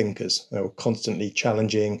real thinkers. They're constantly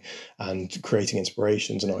challenging and creating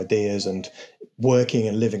inspirations and ideas, and working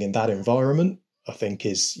and living in that environment, I think,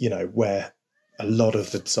 is, you know, where a lot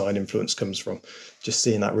of the design influence comes from. Just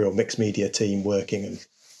seeing that real mixed media team working and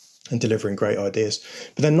delivering great ideas.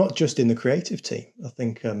 But then not just in the creative team. I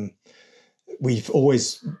think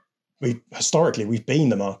historically we've been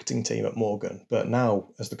the marketing team at Morgan, but now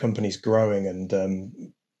as the company's growing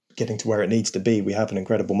and getting to where it needs to be, we have an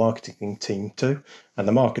incredible marketing team too. And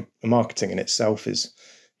the marketing in itself is,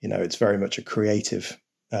 you know, it's very much a creative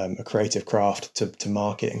craft to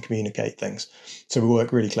market and communicate things. So we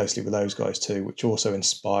work really closely with those guys too, which also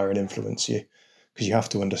inspire and influence you, because you have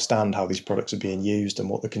to understand how these products are being used and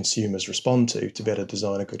what the consumers respond to be able to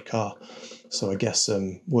design a good car. So I guess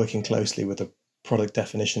working closely with the product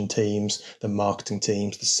definition teams, the marketing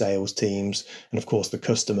teams, the sales teams, and of course the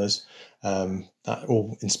customers, that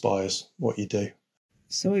all inspires what you do.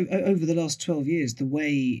 So over the last 12 years, the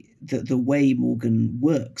way Morgan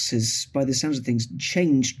works has, by the sounds of things,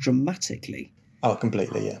 changed dramatically. Oh,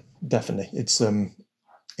 completely, yeah, definitely. It's you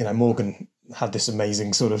know, Morgan had this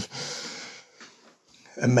amazing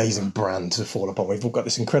brand to fall upon. We've all got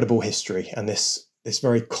this incredible history and this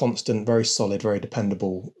very constant, very solid, very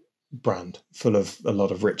dependable brand, full of a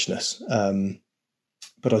lot of richness.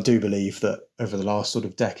 But I do believe that over the last sort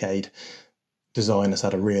of decade, design has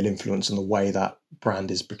had a real influence on the way that brand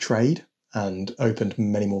is portrayed and opened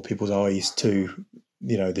many more people's eyes to,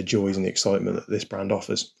 you know, the joys and the excitement that this brand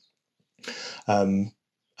offers. And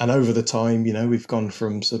over the time, you know, we've gone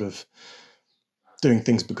from sort of doing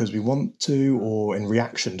things because we want to or in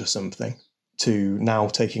reaction to something to now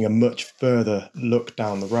taking a much further look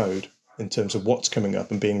down the road in terms of what's coming up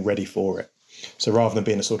and being ready for it. So rather than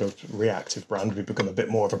being a sort of reactive brand, we've become a bit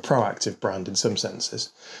more of a proactive brand in some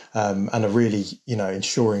senses, and are really, you know,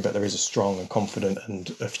 ensuring that there is a strong and confident and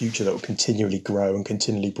a future that will continually grow and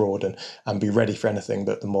continually broaden and be ready for anything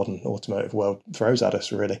that the modern automotive world throws at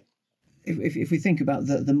us, really. If we think about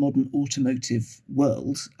the modern automotive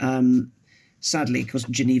world, sadly, because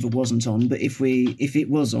Geneva wasn't on, but if it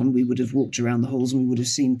was on, we would have walked around the halls and we would have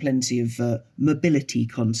seen plenty of mobility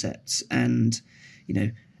concepts and, you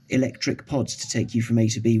know, electric pods to take you from A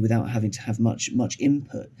to B without having to have much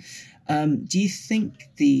input. Do you think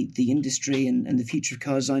the industry and the future of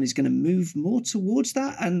car design is going to move more towards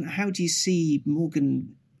that? And how do you see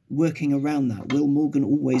Morgan working around that? Will Morgan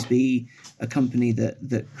always be a company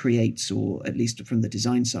that creates, or at least from the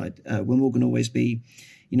design side, will Morgan always be,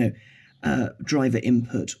 you know, driver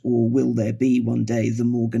input, or will there be one day the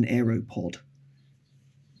Morgan Aeropod?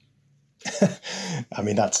 I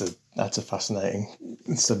mean, that's a fascinating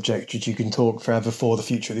subject which you can talk forever for, the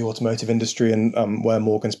future of the automotive industry and where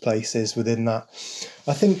Morgan's place is within that.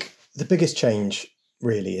 I think the biggest change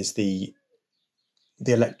really is the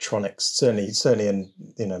electronics. Certainly in,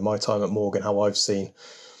 you know, my time at Morgan, how I've seen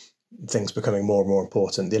things becoming more and more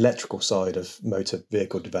important. The electrical side of motor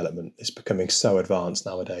vehicle development is becoming so advanced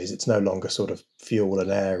nowadays. It's no longer sort of fuel and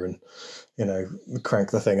air and, you know,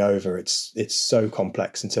 crank the thing over. It's so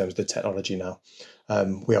complex in terms of the technology now.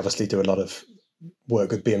 We obviously do a lot of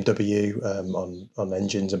work with BMW on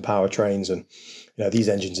engines and powertrains, and, you know, these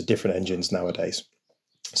engines are different engines nowadays.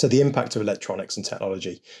 So the impact of electronics and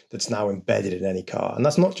technology that's now embedded in any car, and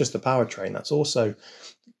that's not just the powertrain, that's also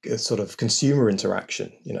a sort of consumer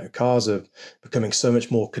interaction. You know, cars are becoming so much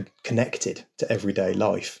more connected to everyday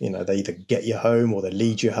life. You know, they either get you home or they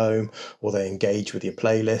lead you home or they engage with your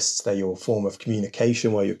playlists. They're your form of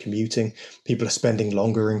communication while you're commuting. People are spending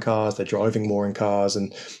longer in cars, they're driving more in cars,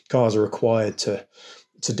 and cars are required to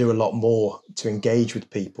to do a lot more to engage with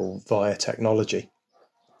people via technology.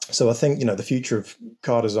 So I think, the future of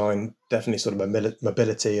car design, definitely sort of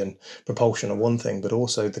mobility and propulsion are one thing, but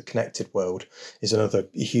also the connected world is another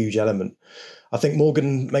huge element. I think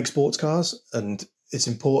Morgan makes sports cars, and it's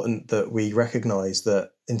important that we recognise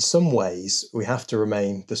that in some ways we have to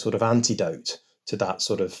remain the sort of antidote to that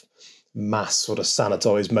sort of mass sort of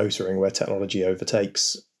sanitized motoring where technology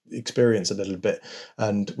overtakes experience a little bit,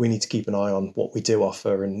 and we need to keep an eye on what we do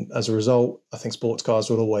offer. And as a result, I think sports cars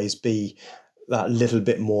will always be that little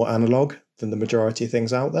bit more analog than the majority of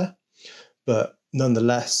things out there. But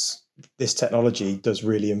nonetheless, this technology does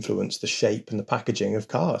really influence the shape and the packaging of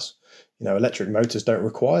cars. Electric motors don't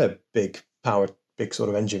require big sort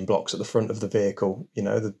of engine blocks at the front of the vehicle.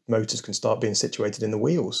 The motors can start being situated in the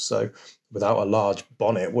wheels. So without a large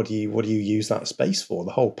bonnet, what do you use that space for?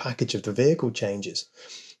 The whole package of the vehicle changes.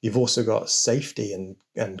 You've also got safety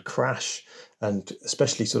and crash, and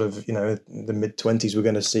especially sort of, in the mid-20s, we're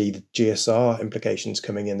going to see the GSR implications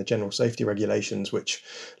coming in, the general safety regulations, which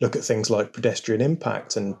look at things like pedestrian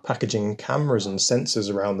impact and packaging cameras and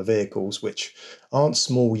sensors around the vehicles, which aren't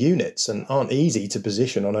small units and aren't easy to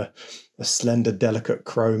position on a slender, delicate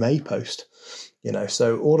chrome A-post.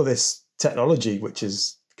 So all of this technology which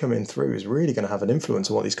is coming through is really going to have an influence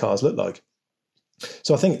on what these cars look like.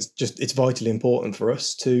 So I think it's vitally important for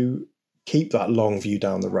us to keep that long view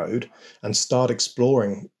down the road and start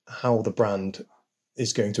exploring how the brand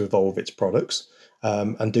is going to evolve its products,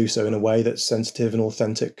 and do so in a way that's sensitive and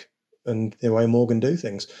authentic and the way Morgan do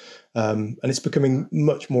things. And it's becoming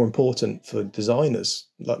much more important for designers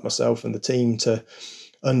like myself and the team to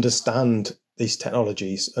understand these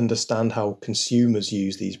technologies, understand how consumers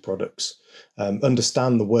use these products,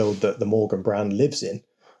 understand the world that the Morgan brand lives in,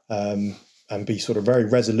 and be sort of very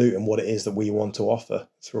resolute in what it is that we want to offer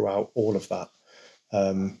throughout all of that,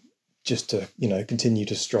 just to continue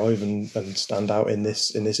to strive and stand out in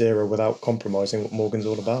this era without compromising what Morgan's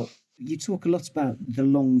all about. You talk a lot about the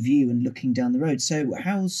long view and looking down the road. So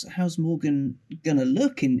how's Morgan going to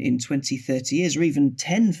look in 20, 30 years, or even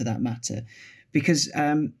 10 for that matter? Because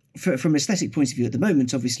from an aesthetic point of view at the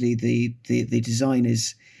moment, obviously the design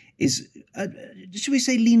is should we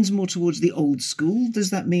say leans more towards the old school?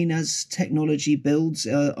 Does that mean as technology builds,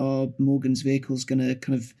 are Morgan's vehicles going to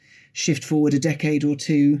kind of shift forward a decade or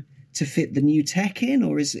two to fit the new tech in,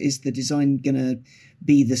 or is the design going to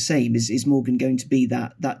be the same? Is Morgan going to be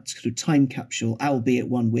that sort of time capsule, albeit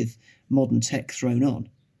one with modern tech thrown on?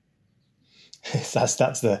 That's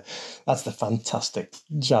the fantastic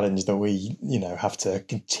challenge that we have to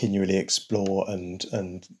continually explore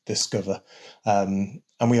and discover,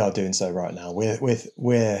 and we are doing so right now. We've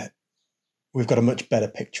got a much better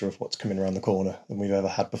picture of what's coming around the corner than we've ever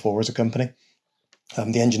had before as a company.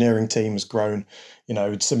 The engineering team has grown,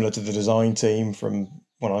 similar to the design team. From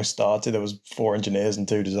when I started, there was 4 engineers and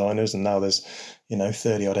 2 designers, and now there's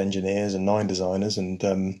 30 odd engineers and 9 designers, and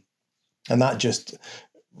that just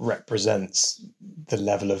represents the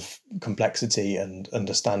level of complexity and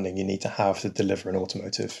understanding you need to have to deliver an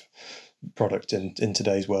automotive product in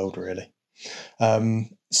today's world, really.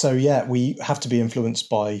 So yeah, we have to be influenced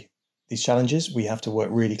by these challenges. We have to work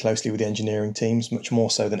really closely with the engineering teams, much more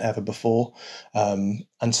so than ever before, and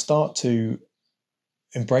start to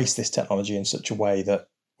embrace this technology in such a way that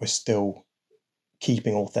we're still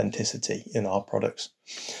keeping authenticity in our products.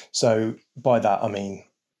 So by that, I mean,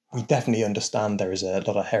 we definitely understand there is a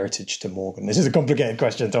lot of heritage to Morgan. This is a complicated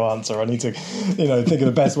question to answer. I need to, think of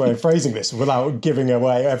the best way of phrasing this without giving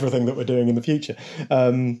away everything that we're doing in the future.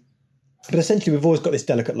 But essentially, we've always got this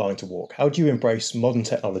delicate line to walk. How do you embrace modern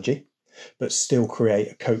technology, but still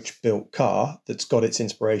create a coach-built car that's got its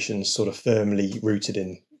inspirations sort of firmly rooted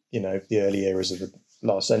in, the early eras of the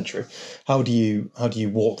last century? How do you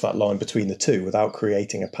walk that line between the two without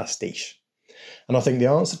creating a pastiche? And I think the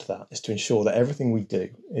answer to that is to ensure that everything we do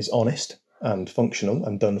is honest and functional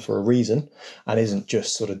and done for a reason and isn't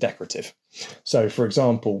just sort of decorative. So, for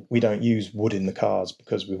example, we don't use wood in the cars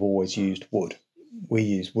because we've always used wood. We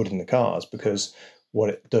use wood in the cars because what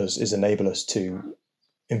it does is enable us to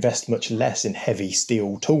invest much less in heavy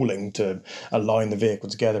steel tooling to align the vehicle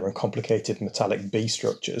together and complicated metallic B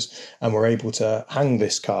structures. And we're able to hang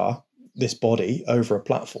this body over a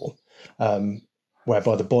platform,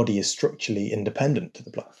 whereby the body is structurally independent to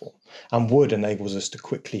the platform. And wood enables us to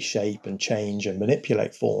quickly shape and change and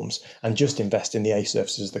manipulate forms and just invest in the A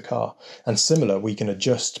surfaces of the car. And similar, we can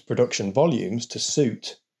adjust production volumes to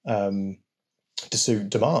suit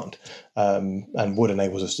demand, and wood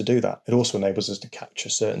enables us to do that. It also enables us to capture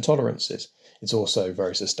certain tolerances It's also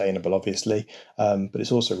very sustainable, obviously, but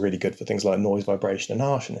it's also really good for things like noise, vibration, and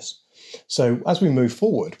harshness. So as we move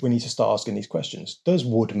forward, we need to start asking these questions. Does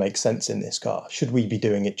wood make sense in this car? Should we be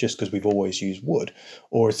doing it just because we've always used wood?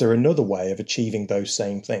 Or is there another way of achieving those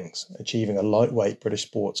same things? Achieving a lightweight British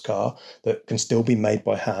sports car that can still be made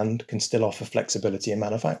by hand, can still offer flexibility in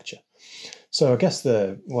manufacture? So I guess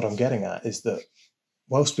what I'm getting at is that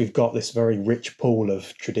whilst we've got this very rich pool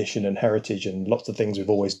of tradition and heritage and lots of things we've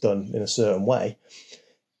always done in a certain way,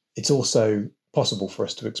 it's also possible for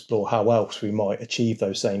us to explore how else we might achieve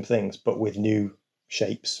those same things, but with new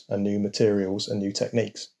shapes and new materials and new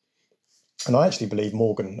techniques. And I actually believe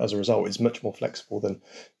Morgan, as a result, is much more flexible than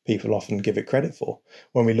people often give it credit for.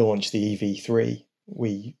 When we launched the EV3,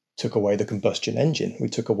 we took away the combustion engine. We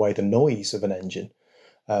took away the noise of an engine.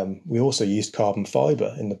 We also used carbon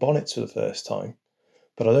fibre in the bonnets for the first time.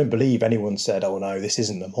 But I don't believe anyone said, oh no, this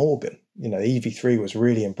isn't a Morgan. You know, the EV3 was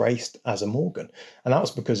really embraced as a Morgan. And that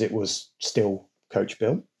was because it was still coach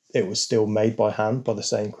built. It was still made by hand by the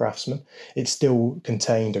same craftsman. It still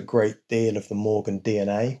contained a great deal of the Morgan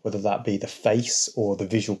DNA, whether that be the face or the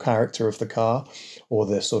visual character of the car or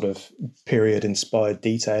the sort of period-inspired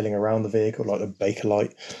detailing around the vehicle, like the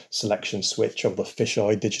Bakelite selection switch or the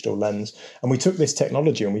fisheye digital lens. And we took this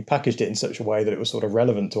technology and we packaged it in such a way that it was sort of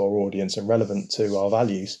relevant to our audience and relevant to our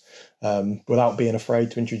values, without being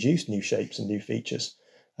afraid to introduce new shapes and new features.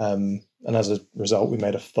 And as a result, we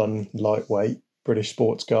made a fun, lightweight British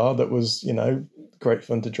sports car that was, you know, great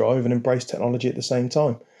fun to drive and embrace technology at the same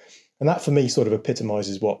time. And that for me sort of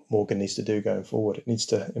epitomizes what Morgan needs to do going forward. It needs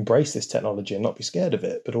to embrace this technology and not be scared of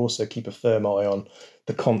it, but also keep a firm eye on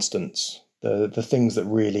the constants, the things that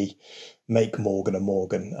really make Morgan a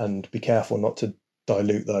Morgan, and be careful not to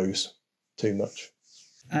dilute those too much.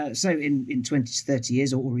 So in 20 to 30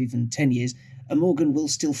 years or even 10 years, a Morgan will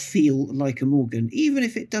still feel like a Morgan, even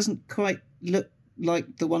if it doesn't quite look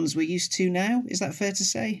like the ones we're used to now. Is that fair to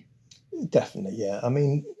say? Definitely, yeah. I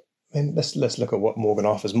mean, let's look at what Morgan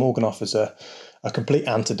offers. Morgan offers a complete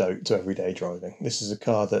antidote to everyday driving. This is a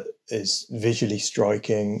car that is visually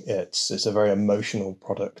striking. It's a very emotional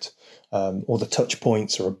product. All the touch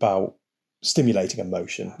points are about stimulating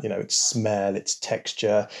emotion. You know, it's smell, it's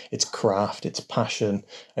texture, it's craft, it's passion,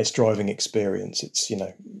 it's driving experience. It's, you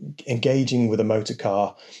know, engaging with a motor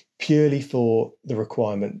car purely for the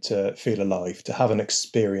requirement to feel alive, to have an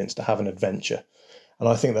experience, to have an adventure. And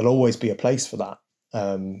I think there'll always be a place for that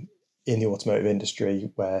in the automotive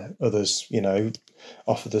industry, where others, you know,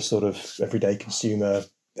 offer the sort of everyday consumer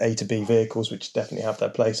A to B vehicles, which definitely have their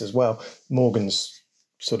place as well. Morgan's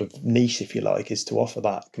sort of niche, if you like, is to offer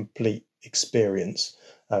that complete experience,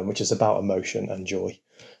 which is about emotion and joy.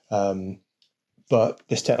 But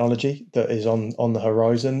this technology that is on the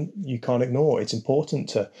horizon, you can't ignore. It's important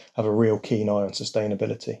to have a real keen eye on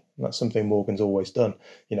sustainability. And that's something Morgan's always done.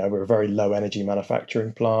 You know, we're a very low energy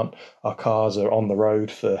manufacturing plant. Our cars are on the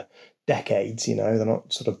road for decades. You know, they're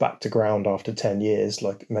not sort of back to ground after 10 years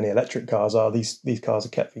like many electric cars are. These cars are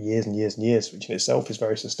kept for years and years and years, which in itself is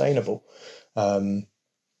very sustainable.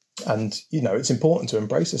 And, you know, it's important to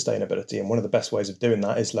embrace sustainability. And one of the best ways of doing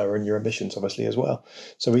that is lowering your emissions, obviously, as well.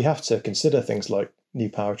 So we have to consider things like new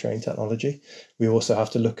powertrain technology. We also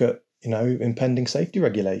have to look at, you know, impending safety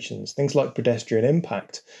regulations. Things like pedestrian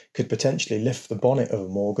impact could potentially lift the bonnet of a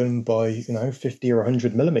Morgan by, you know, 50 or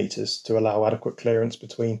 100 millimetres to allow adequate clearance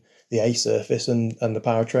between the A surface and the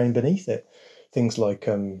powertrain beneath it. Things like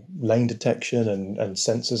lane detection and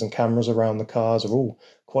sensors and cameras around the cars are all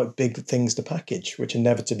quite big things to package, which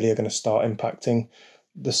inevitably are going to start impacting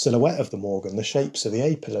the silhouette of the Morgan, the shapes of the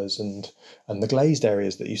A-pillars and the glazed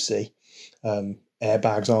areas that you see.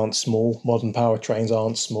 Airbags aren't small. Modern powertrains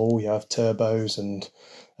aren't small. You have turbos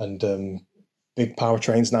and big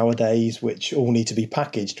powertrains nowadays, which all need to be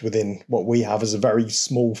packaged within what we have as a very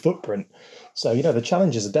small footprint. So, you know, the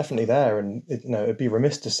challenges are definitely there, and you know, it'd be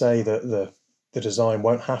remiss to say that the design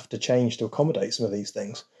won't have to change to accommodate some of these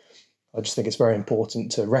things. I just think it's very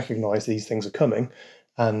important to recognise these things are coming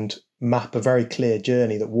and map a very clear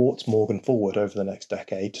journey that walks Morgan forward over the next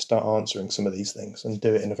decade to start answering some of these things and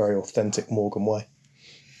do it in a very authentic Morgan way.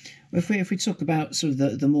 If we talk about sort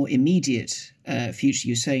of the more immediate future,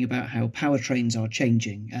 you're saying about how powertrains are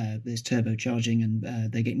changing. There's turbocharging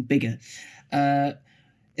and they're getting bigger.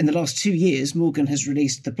 In the last 2 years, Morgan has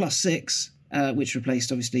released the Plus 6, which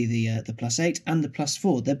replaced obviously the Plus 8 and the Plus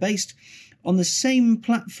 4. They're based on the same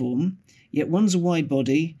platform, yet one's a wide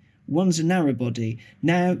body, one's a narrow body.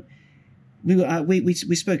 Now, we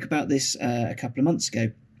spoke about this a couple of months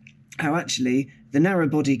ago, how actually the narrow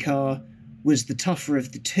body car was the tougher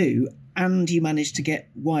of the two, and you managed to get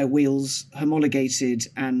wire wheels homologated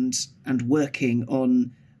and working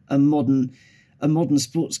on a modern a modern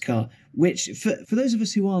sports car, which for those of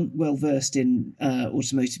us who aren't well versed in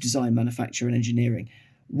automotive design, manufacture and engineering,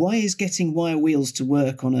 why is getting wire wheels to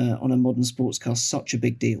work on a modern sports car such a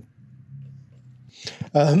big deal?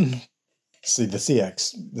 See, the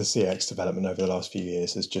CX development over the last few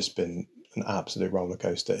years has just been an absolute roller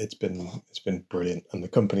coaster. It's been brilliant, and the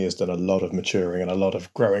company has done a lot of maturing and a lot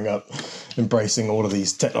of growing up, embracing all of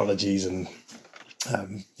these technologies and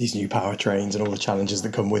these new powertrains and all the challenges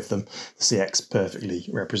that come with them. The CX perfectly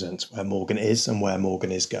represents where Morgan is and where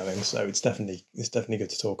Morgan is going. So it's definitely good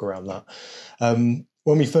to talk around that.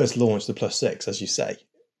 When we first launched the Plus 6, as you say,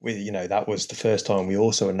 that was the first time we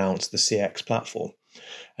also announced the CX platform.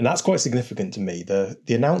 And that's quite significant to me. The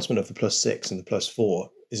announcement of the Plus 6 and the Plus 4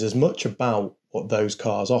 is as much about what those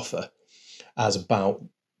cars offer as about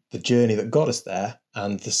the journey that got us there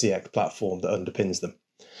and the CX platform that underpins them.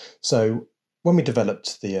 So when we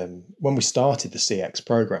when we started the CX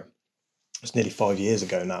program, it's nearly 5 years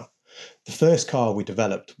ago now, the first car we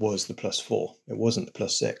developed was the Plus 4. It wasn't the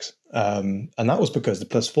Plus 6. And that was because the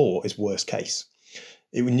Plus 4 is worst case.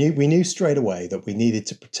 We knew straight away that we needed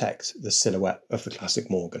to protect the silhouette of the classic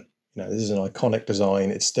Morgan. This is an iconic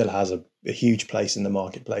design. It still has a huge place in the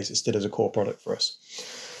marketplace. It still is a core product for us.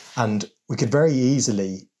 And we could very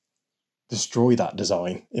easily destroy that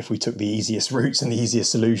design if we took the easiest routes and the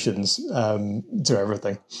easiest solutions to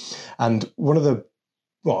everything. And a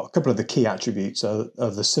couple of the key attributes are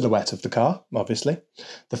the silhouette of the car, obviously.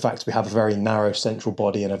 The fact we have a very narrow central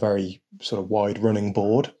body and a very sort of wide running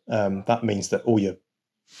board. That means that all your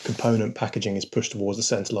component packaging is pushed towards the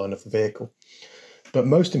centre line of the vehicle. But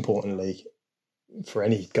most importantly, for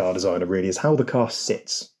any car designer really, is how the car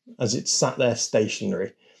sits. As it's sat there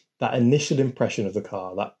stationary, that initial impression of the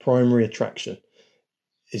car, that primary attraction,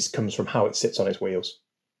 comes from how it sits on its wheels.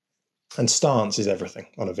 And stance is everything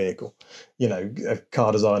on a vehicle. A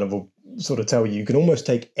car designer will sort of tell you can almost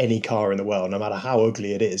take any car in the world, no matter how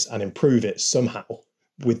ugly it is, and improve it somehow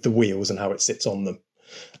with the wheels and how it sits on them.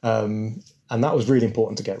 And that was really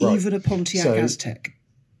important to get right. Even a Pontiac Aztek.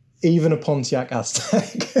 Even a Pontiac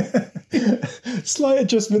Aztek. Slight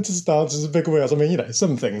adjustment to stances and bigger wheels. I mean,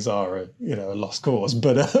 some things are a lost cause,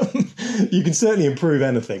 but you can certainly improve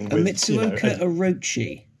anything. A Mitsuoka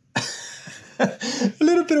Orochi. A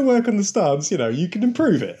little bit of work on the stance, you can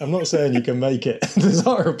improve it. I'm not saying you can make it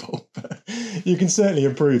desirable, but you can certainly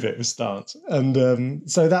improve it with stance. And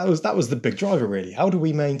so that was the big driver, really. How do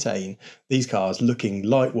we maintain these cars looking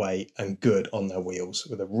lightweight and good on their wheels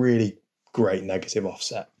with a really great negative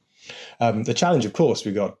offset? The challenge, of course,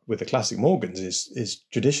 we got with the classic Morgans is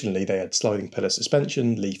traditionally they had sliding pillar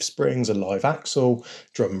suspension, leaf springs, a live axle,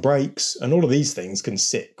 drum brakes, and all of these things can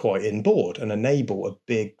sit quite inboard and enable a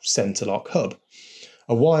big centre lock hub.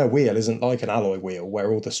 A wire wheel isn't like an alloy wheel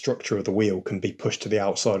where all the structure of the wheel can be pushed to the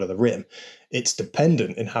outside of the rim. It's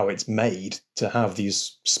dependent in how it's made to have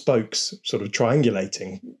these spokes sort of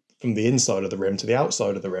triangulating from the inside of the rim to the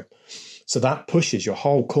outside of the rim. So that pushes your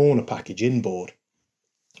whole corner package inboard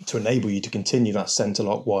to enable you to continue that centre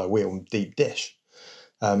lock wire wheel and deep dish.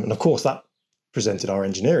 And of course, that presented our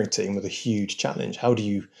engineering team with a huge challenge. How do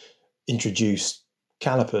you introduce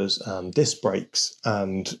calipers and disc brakes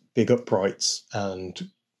and big uprights and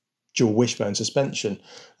dual wishbone suspension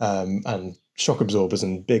and shock absorbers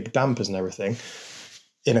and big dampers and everything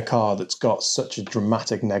in a car that's got such a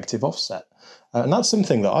dramatic negative offset? And that's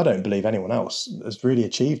something that I don't believe anyone else has really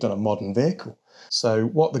achieved on a modern vehicle. So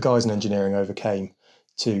what the guys in engineering overcame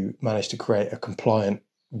to manage to create a compliant,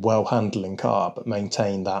 well-handling car, but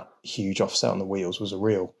maintain that huge offset on the wheels was a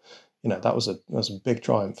real, that was a big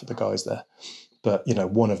triumph for the guys there. But,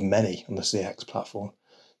 one of many on the CX platform.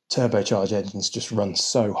 Turbocharged engines just run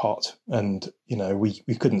so hot. And,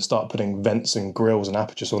 we couldn't start putting vents and grills and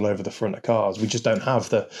apertures all over the front of cars. We just don't have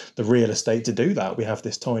the real estate to do that. We have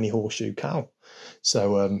this tiny horseshoe cow.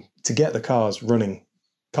 So to get the cars running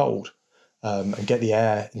cold, and get the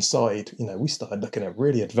air inside, we started looking at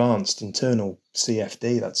really advanced internal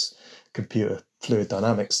CFD, that's computer fluid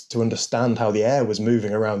dynamics, to understand how the air was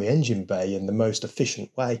moving around the engine bay in the most efficient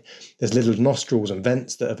way. There's little nostrils and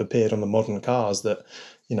vents that have appeared on the modern cars that,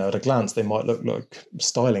 at a glance, they might look like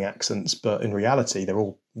styling accents, but in reality, they're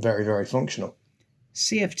all very, very functional.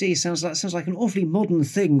 CFD sounds like an awfully modern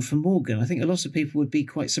thing for Morgan. I think a lot of people would be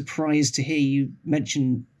quite surprised to hear you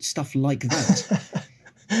mention stuff like that.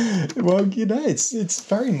 Well, it's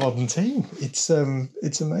very modern team. It's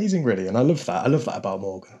amazing, really, and I love that. I love that about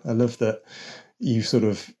Morgan. I love that you sort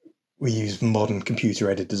of we use modern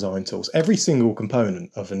computer-aided design tools. Every single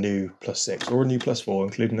component of a new +6 or a new +4,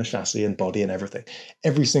 including the chassis and body and everything,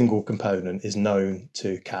 every single component is known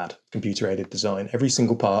to CAD, computer-aided design. Every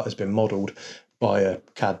single part has been modelled by a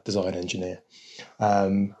CAD design engineer,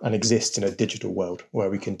 and exists in a digital world where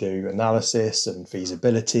we can do analysis and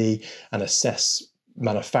feasibility and assess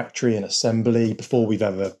manufacturing and assembly before we've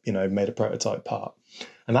ever, made a prototype part.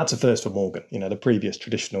 And that's a first for Morgan. The previous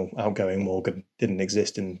traditional outgoing Morgan didn't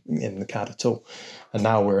exist in the CAD at all. And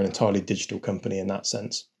now we're an entirely digital company in that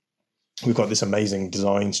sense. We've got this amazing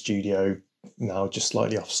design studio now just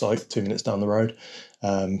slightly off site, 2 minutes down the road.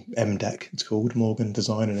 MDEC, it's called, Morgan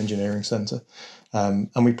Design and Engineering Centre.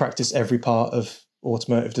 And we practice every part of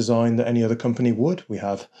automotive design that any other company would. We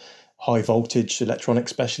have high voltage electronic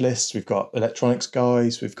specialists, we've got electronics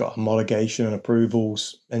guys, we've got homologation and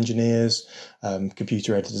approvals engineers,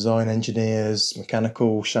 computer aided design engineers,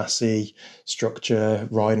 mechanical, chassis, structure,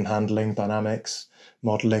 ride and handling, dynamics,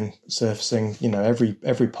 modelling, surfacing.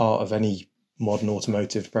 Every part of any modern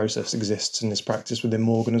automotive process exists in this practice within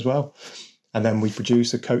Morgan as well. And then we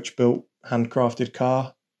produce a coach-built, handcrafted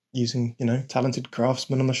car using, talented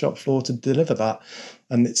craftsmen on the shop floor to deliver that.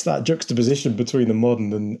 And it's that juxtaposition between the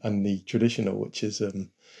modern and the traditional, which is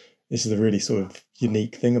this is a really sort of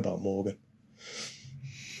unique thing about Morgan.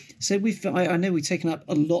 So I know we've taken up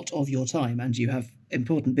a lot of your time, and you have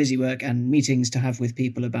important busy work and meetings to have with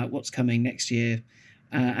people about what's coming next year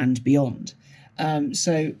and beyond.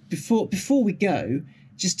 So before we go,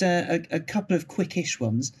 just a couple of quickish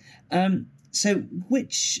ones. So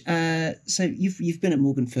you've been at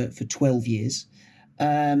Morgan for 12 years.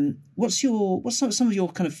 What's some of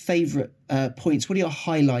your kind of favourite points? What are your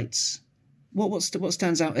highlights? What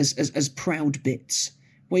stands out as proud bits?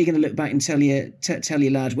 What are you going to look back and tell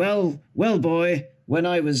your lad? Well, boy, when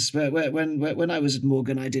I was at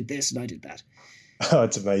Morgan, I did this and I did that. Oh,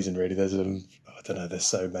 it's amazing, really. There's there's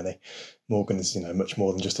so many. Morgan is much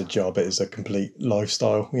more than just a job. It is a complete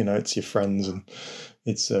lifestyle. It's your friends and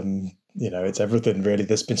it's it's everything, really.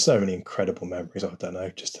 There's been so many incredible memories. I don't know,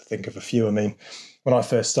 just to think of a few. I mean, when I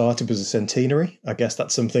first started was a centenary. I guess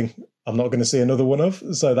that's something I'm not going to see another one of.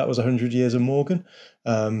 So that was 100 years of Morgan.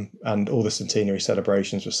 And all the centenary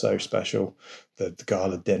celebrations were so special. The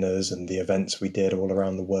gala dinners and the events we did all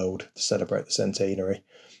around the world to celebrate the centenary.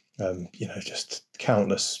 Just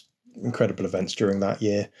countless incredible events during that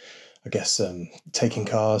year. I guess taking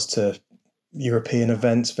cars to European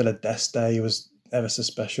events, Villa d'Este was ever so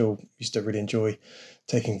special. Used to really enjoy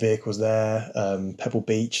taking vehicles there. Pebble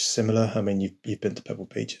Beach, similar. I mean, you've been to Pebble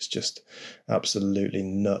Beach. It's just absolutely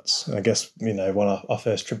nuts. I guess, when our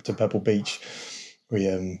first trip to Pebble Beach,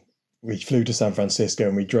 we flew to San Francisco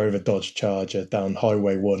and we drove a Dodge Charger down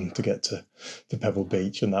Highway 1 to get to Pebble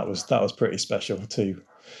Beach. And that was pretty special.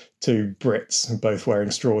 Two Brits, both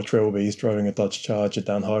wearing straw trilbies, driving a Dodge Charger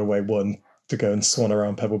down Highway 1 to go and swan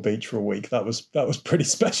around Pebble Beach for a week. That was pretty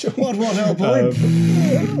special. What old boy?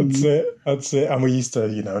 That's it. And we used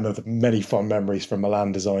to, many fond memories from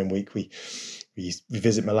Milan Design Week. We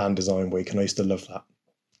visit Milan Design Week, and I used to love that.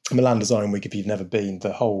 Milan Design Week, if you've never been,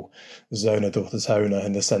 the whole Zona d'Ortona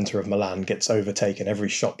in the centre of Milan gets overtaken. Every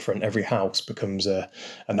shop front, every house becomes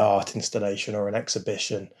an art installation or an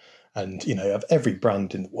exhibition. And, every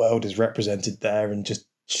brand in the world is represented there, and just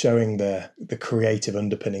showing the creative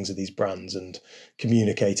underpinnings of these brands and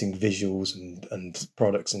communicating visuals and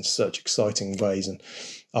products in such exciting ways. And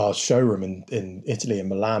our showroom in Italy, in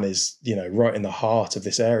Milan, is, right in the heart of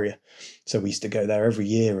this area. So we used to go there every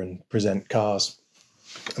year and present cars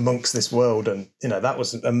amongst this world. And, that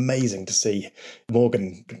was amazing to see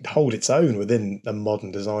Morgan hold its own within a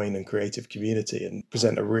modern design and creative community and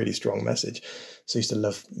present a really strong message. So I used to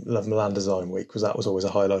love Milan Design Week, because that was always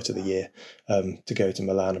a highlight of the year, to go to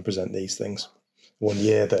Milan and present these things. One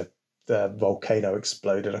year the volcano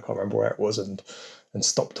exploded, I can't remember where it was, and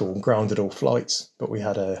grounded all flights. But we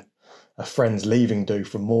had a friend's leaving do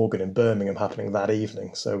from Morgan in Birmingham happening that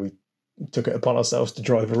evening. So we took it upon ourselves to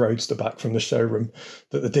drive a Roadster back from the showroom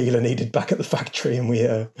that the dealer needed back at the factory, and we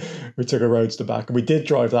took a Roadster back, and we did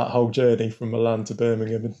drive that whole journey from Milan to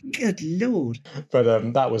Birmingham. Good Lord!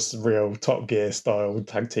 But that was real Top Gear style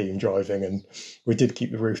tag team driving, and we did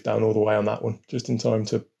keep the roof down all the way on that one, just in time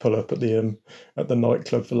to pull up at the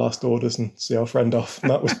nightclub for last orders and see our friend off.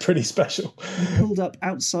 And that was pretty special. You pulled up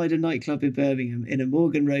outside a nightclub in Birmingham in a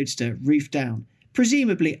Morgan Roadster, roof down,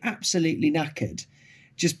 presumably absolutely knackered.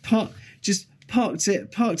 Just parked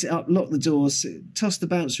it up, locked the doors, tossed the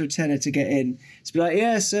bouncer a tenner to get in. To be like,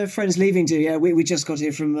 yes, friend's leaving to. Yeah, we just got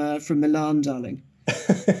here from Milan, darling.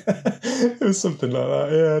 It was something like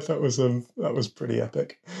that. Yeah, that was pretty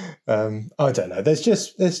epic. I don't know. There's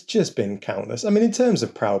just been countless. I mean, in terms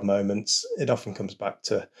of proud moments, it often comes back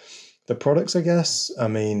to the products, I guess. I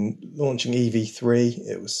mean, launching EV3,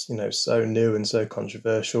 it was, so new and so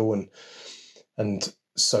controversial and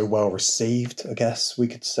so well received, I guess we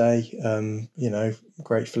could say.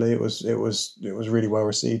 Gratefully, it was really well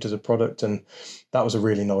received as a product, and that was a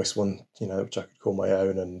really nice one, which I could call my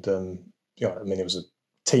own. And it was a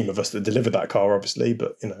team of us that delivered that car, obviously,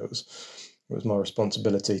 but it was my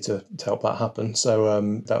responsibility to help that happen. So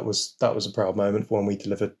that was a proud moment for when we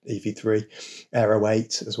delivered EV3, Aero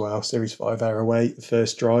 8 as well, Series 5 Aero 8. The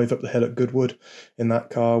first drive up the hill at Goodwood in that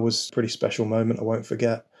car was a pretty special moment I won't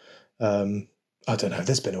forget. I don't know,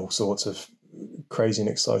 there's been all sorts of crazy and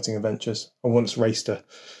exciting adventures. I once raced an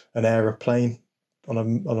aeroplane on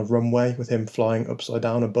a runway with him flying upside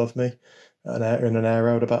down above me in an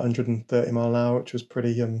aero at about 130 mile an hour, which was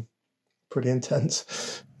pretty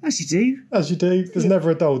intense. As you do. There's never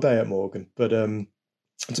a dull day at Morgan. But to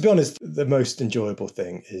be honest, the most enjoyable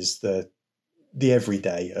thing is the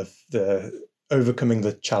everyday of the overcoming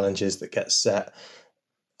the challenges that get set,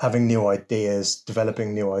 having new ideas,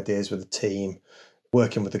 developing new ideas with the team,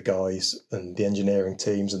 working with the guys and the engineering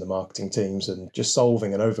teams and the marketing teams, and just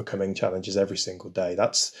solving and overcoming challenges every single day.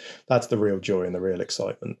 That's the real joy and the real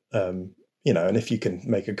excitement. And if you can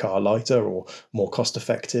make a car lighter or more cost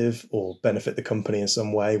effective or benefit the company in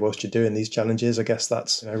some way whilst you're doing these challenges, I guess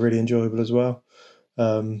that's really enjoyable as well.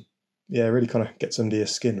 It really kind of gets under your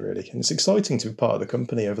skin, really. And it's exciting to be part of the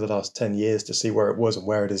company over the last 10 years to see where it was and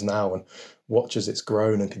where it is now, and watch as it's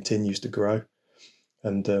grown and continues to grow.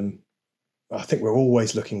 And I think we're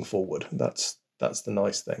always looking forward. That's the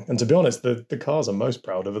nice thing. And to be honest, the cars I'm most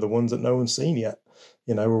proud of are the ones that no one's seen yet.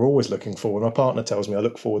 We're always looking forward. My partner tells me I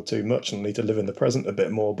look forward too much and need to live in the present a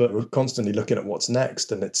bit more, but we're constantly looking at what's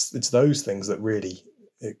next. And it's those things that really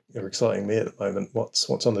are exciting me at the moment. What's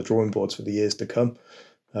on the drawing boards for the years to come.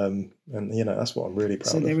 That's what I'm really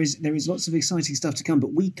proud of. So there is lots of exciting stuff to come,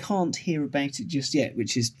 but we can't hear about it just yet,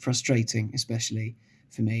 which is frustrating, especially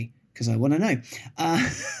for me, because I want to know.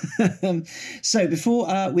 So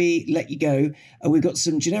before we let you go, we've got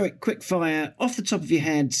some generic quickfire, off the top of your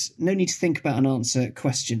head, no need to think about an answer,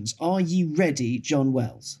 questions. Are you ready, John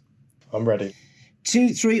Wells? I'm ready.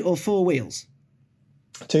 2, 3 or 4 wheels?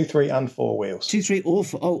 2, 3 and 4 wheels. 2, 3 or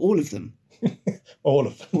 4, all of them? All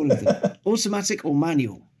of them. All of them. Automatic or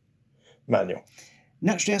manual? Manual.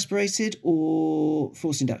 Naturally aspirated or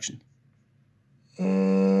forced induction?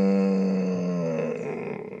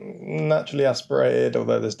 Naturally aspirated,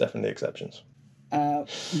 although there's definitely exceptions.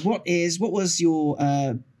 What was your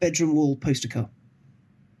bedroom wall poster car?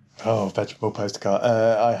 Oh, bedroom wall poster car.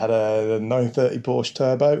 I had a 930 Porsche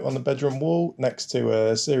Turbo on the bedroom wall next to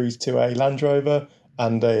a Series 2A Land Rover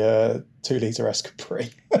and a 2-litre S Capri.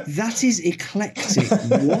 That is eclectic.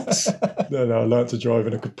 What? No, I learned to drive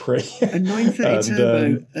in a Capri. A 930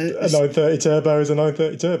 Turbo. A 930 Turbo is a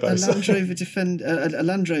 930 Turbo. A Land Rover a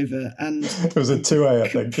Land Rover and... It was a 2A, I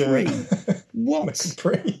think. Capri. Yeah. What? A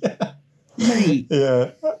Capri, yeah. Mate.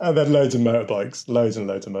 Yeah, and then loads of motorbikes. Loads and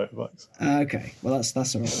loads of motorbikes. Okay, well, that's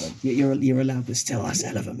all right then. You're allowed, but still, that's a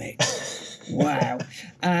hell of a mix. Wow.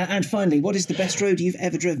 And finally, what is the best road you've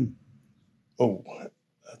ever driven? Oh,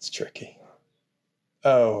 that's tricky.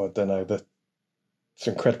 Oh, I don't know. There's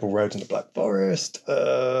incredible roads in the Black Forest.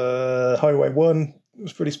 Highway 1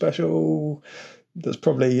 was pretty special. There's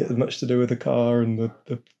probably as much to do with the car and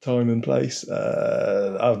the time and place.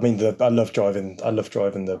 I love driving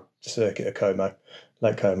the circuit of Como,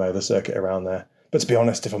 Lake Como, the circuit around there. But to be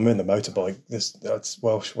honest, if I'm in the motorbike, that's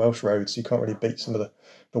Welsh roads. You can't really beat some of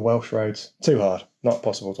the Welsh roads. Too hard. Not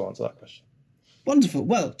possible to answer that question. Wonderful.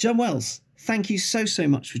 Well, John Wells, thank you so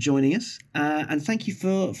much for joining us, and thank you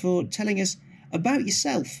for telling us about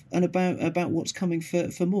yourself and about what's coming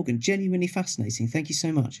for Morgan. Genuinely fascinating. Thank you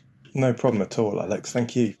so much. No problem at all, Alex.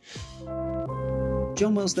 Thank you.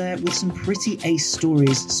 John Wells there with some pretty ace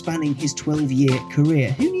stories spanning his 12-year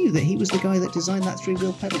career. Who knew that he was the guy that designed that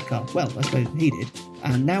 3-wheel pedal car? Well, I suppose he did,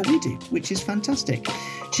 and now we do, which is fantastic.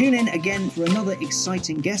 Tune in again for another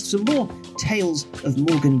exciting guest, some more tales of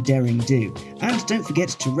Morgan Daring Do. And don't forget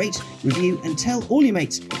to rate, review and tell all your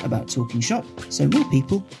mates about Talking Shop so more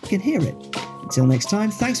people can hear it. Until next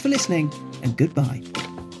time, thanks for listening and goodbye.